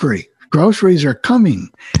delivery. Groceries are coming.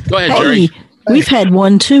 Go ahead, Jerry. We've had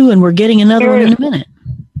one too, and we're getting another one in a minute.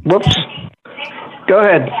 Whoops. Go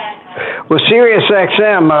ahead. With Sirius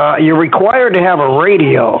XM, you're required to have a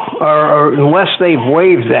radio, or unless they've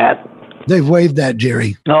waived that. They've waived that,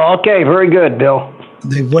 Jerry. Oh, okay. Very good, Bill.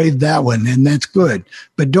 They've waived that one, and that's good.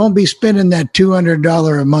 But don't be spending that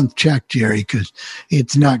 $200 a month check, Jerry, because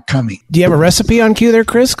it's not coming. Do you have a recipe on cue there,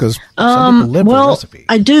 Chris? Because some people live with recipe.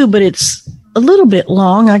 I do, but it's a little bit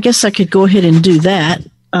long. I guess I could go ahead and do that.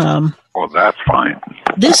 Well, that's fine.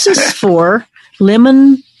 This is for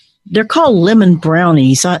lemon. They're called lemon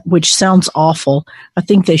brownies, which sounds awful. I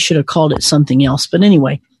think they should have called it something else. But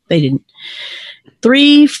anyway, they didn't.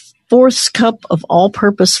 3/4 cup of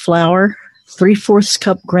all-purpose flour, 3/4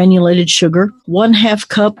 cup granulated sugar, 1/2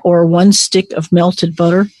 cup or 1 stick of melted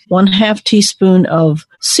butter, 1/2 teaspoon of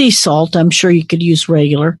sea salt. I'm sure you could use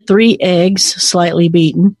regular. 3 eggs, slightly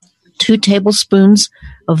beaten. 2 tablespoons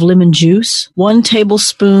of lemon juice, 1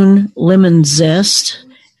 tablespoon lemon zest,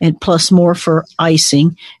 and plus more for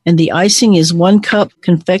icing. And the icing is 1 cup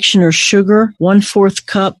confectioner's sugar, 1/4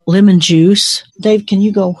 cup lemon juice. Dave, can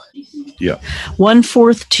you go? Yeah.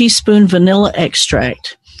 1/4 teaspoon vanilla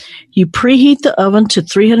extract. You preheat the oven to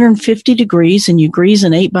 350 degrees and you grease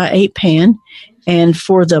an 8x8 pan. And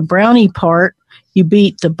for the brownie part, you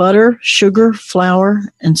beat the butter, sugar,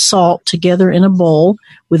 flour, and salt together in a bowl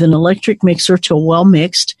with an electric mixer till well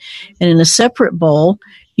mixed. And in a separate bowl,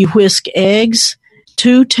 you whisk eggs,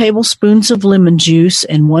 2 tablespoons of lemon juice,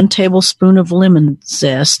 and 1 tablespoon of lemon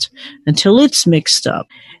zest until it's mixed up.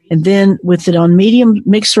 And then with it on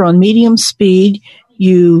medium speed,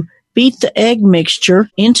 you beat the egg mixture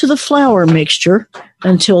into the flour mixture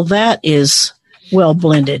until that is well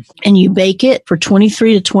blended. And you bake it for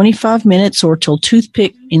 23 to 25 minutes or till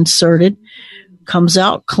toothpick inserted comes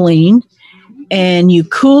out clean. And you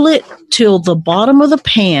cool it till the bottom of the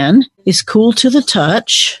pan is cool to the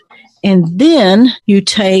touch. And then you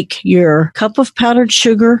take your cup of powdered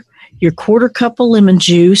sugar, your quarter cup of lemon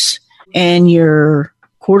juice, and your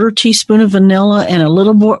quarter teaspoon of vanilla and a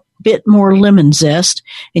little bit more lemon zest,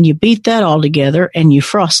 and you beat that all together and you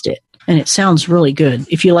frost it. And it sounds really good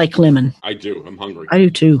if you like lemon. I do. I'm hungry. I do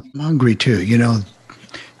too. I'm hungry too.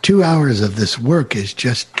 2 hours of this work is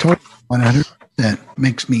just totally 100%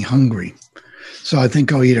 makes me hungry. So I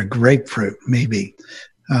think I'll eat a grapefruit, maybe.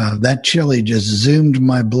 That chili just zoomed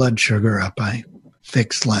my blood sugar up. I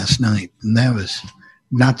fixed last night, and that was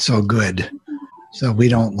not so good. So we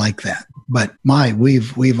don't like that. But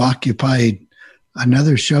we've occupied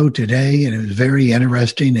another show today, and it was very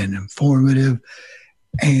interesting and informative.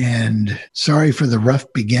 And sorry for the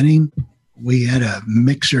rough beginning. We had a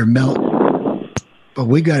mixer melt, but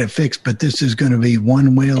we got it fixed. But this is going to be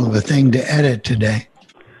one whale of a thing to edit today.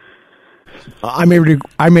 I made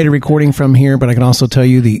a recording from here, but I can also tell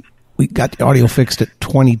you we got the audio fixed at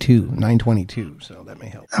 922, so that may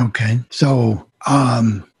help. Okay, so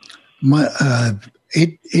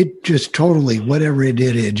it just totally, whatever it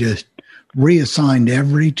did, it just reassigned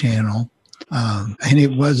every channel, and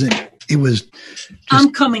it was just,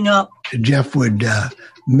 I'm coming up. Jeff would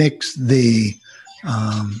mix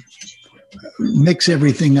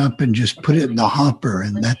everything up and just put it in the hopper,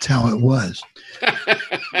 and that's how it was.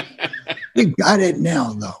 We've got it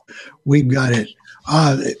now, though. We've got it.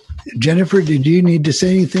 Jennifer, did you need to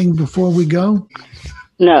say anything before we go?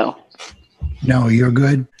 No. No, you're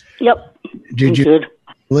good? Yep. Did you good.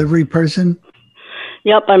 Delivery person?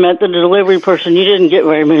 Yep, I met the delivery person. You didn't get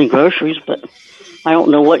very many groceries, but I don't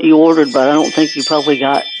know what you ordered, but I don't think you probably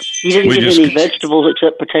got... You didn't get any vegetables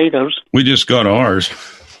except potatoes. We just got ours.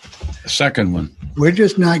 The second one. We're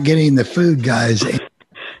just not getting the food, guys.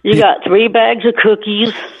 You got 3 bags of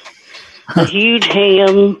cookies, a huge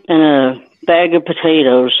ham, and a bag of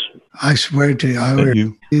potatoes. I swear to you,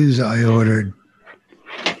 I ordered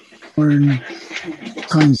corn.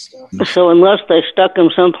 So unless they stuck them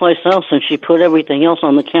someplace else, and she put everything else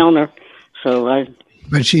on the counter,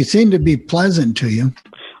 But she seemed to be pleasant to you.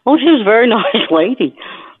 Oh, she was a very nice lady.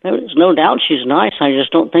 There's no doubt she's nice. I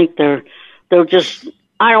just don't think they're just...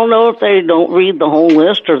 I don't know if they don't read the whole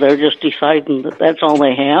list or they're just deciding that that's all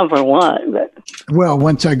they have or what. But. Well,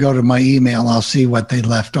 once I go to my email, I'll see what they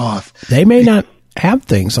left off. They may not have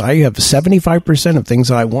things. I have 75% of things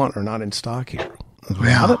that I want are not in stock here. There's a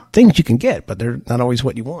lot of things you can get, but they're not always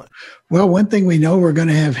what you want. Well, one thing we know, we're going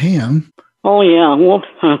to have ham. Oh, yeah. We'll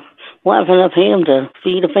have enough ham to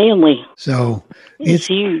feed a family. So it's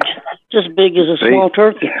huge. Just big as a small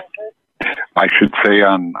turkey. I should say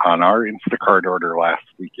on our Instacart order last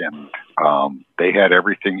weekend, they had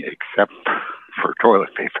everything except for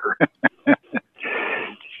toilet paper.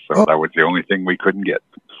 So that was the only thing we couldn't get.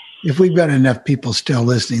 If we've got enough people still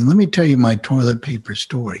listening, let me tell you my toilet paper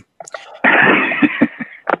story.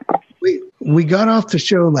 We got off the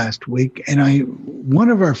show last week, and one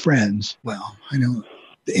of our friends, well, I know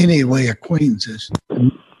anyway, acquaintances,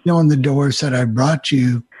 on the door said, I brought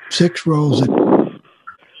you 6 rolls of.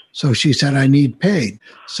 So she said, I need paid.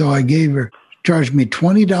 So I charged me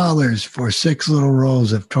 $20 for 6 little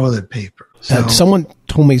rolls of toilet paper. So someone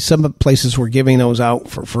told me some places were giving those out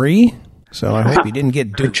for free. So I hope you didn't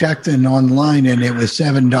get duped. I checked in online, and it was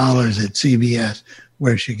 $7 at CVS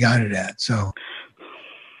where she got it at. So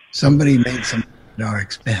somebody made some at our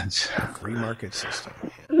expense. Free market system.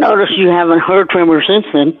 Notice you haven't heard from her since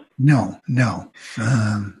then. No.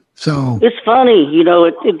 So it's funny,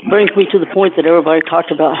 it brings me to the point that everybody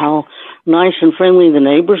talked about how nice and friendly the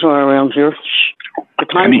neighbors are around here. The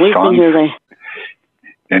time we've been here,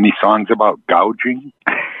 any songs about gouging?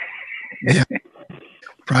 Yeah.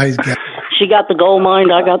 Prize gouging. She got the gold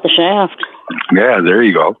mine, I got the shaft. Yeah, there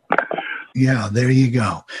you go. Yeah, there you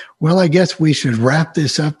go. Well, I guess we should wrap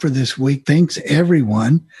this up for this week. Thanks,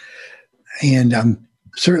 everyone. And I'm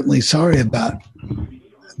certainly sorry about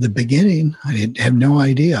the beginning. I have no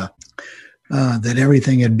idea that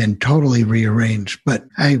everything had been totally rearranged, but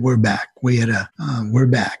hey, we're back. We're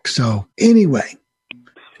back. So anyway,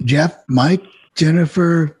 Jeff, Mike,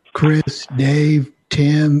 Jennifer, Chris, Dave,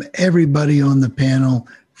 Tim, everybody on the panel,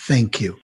 thank you.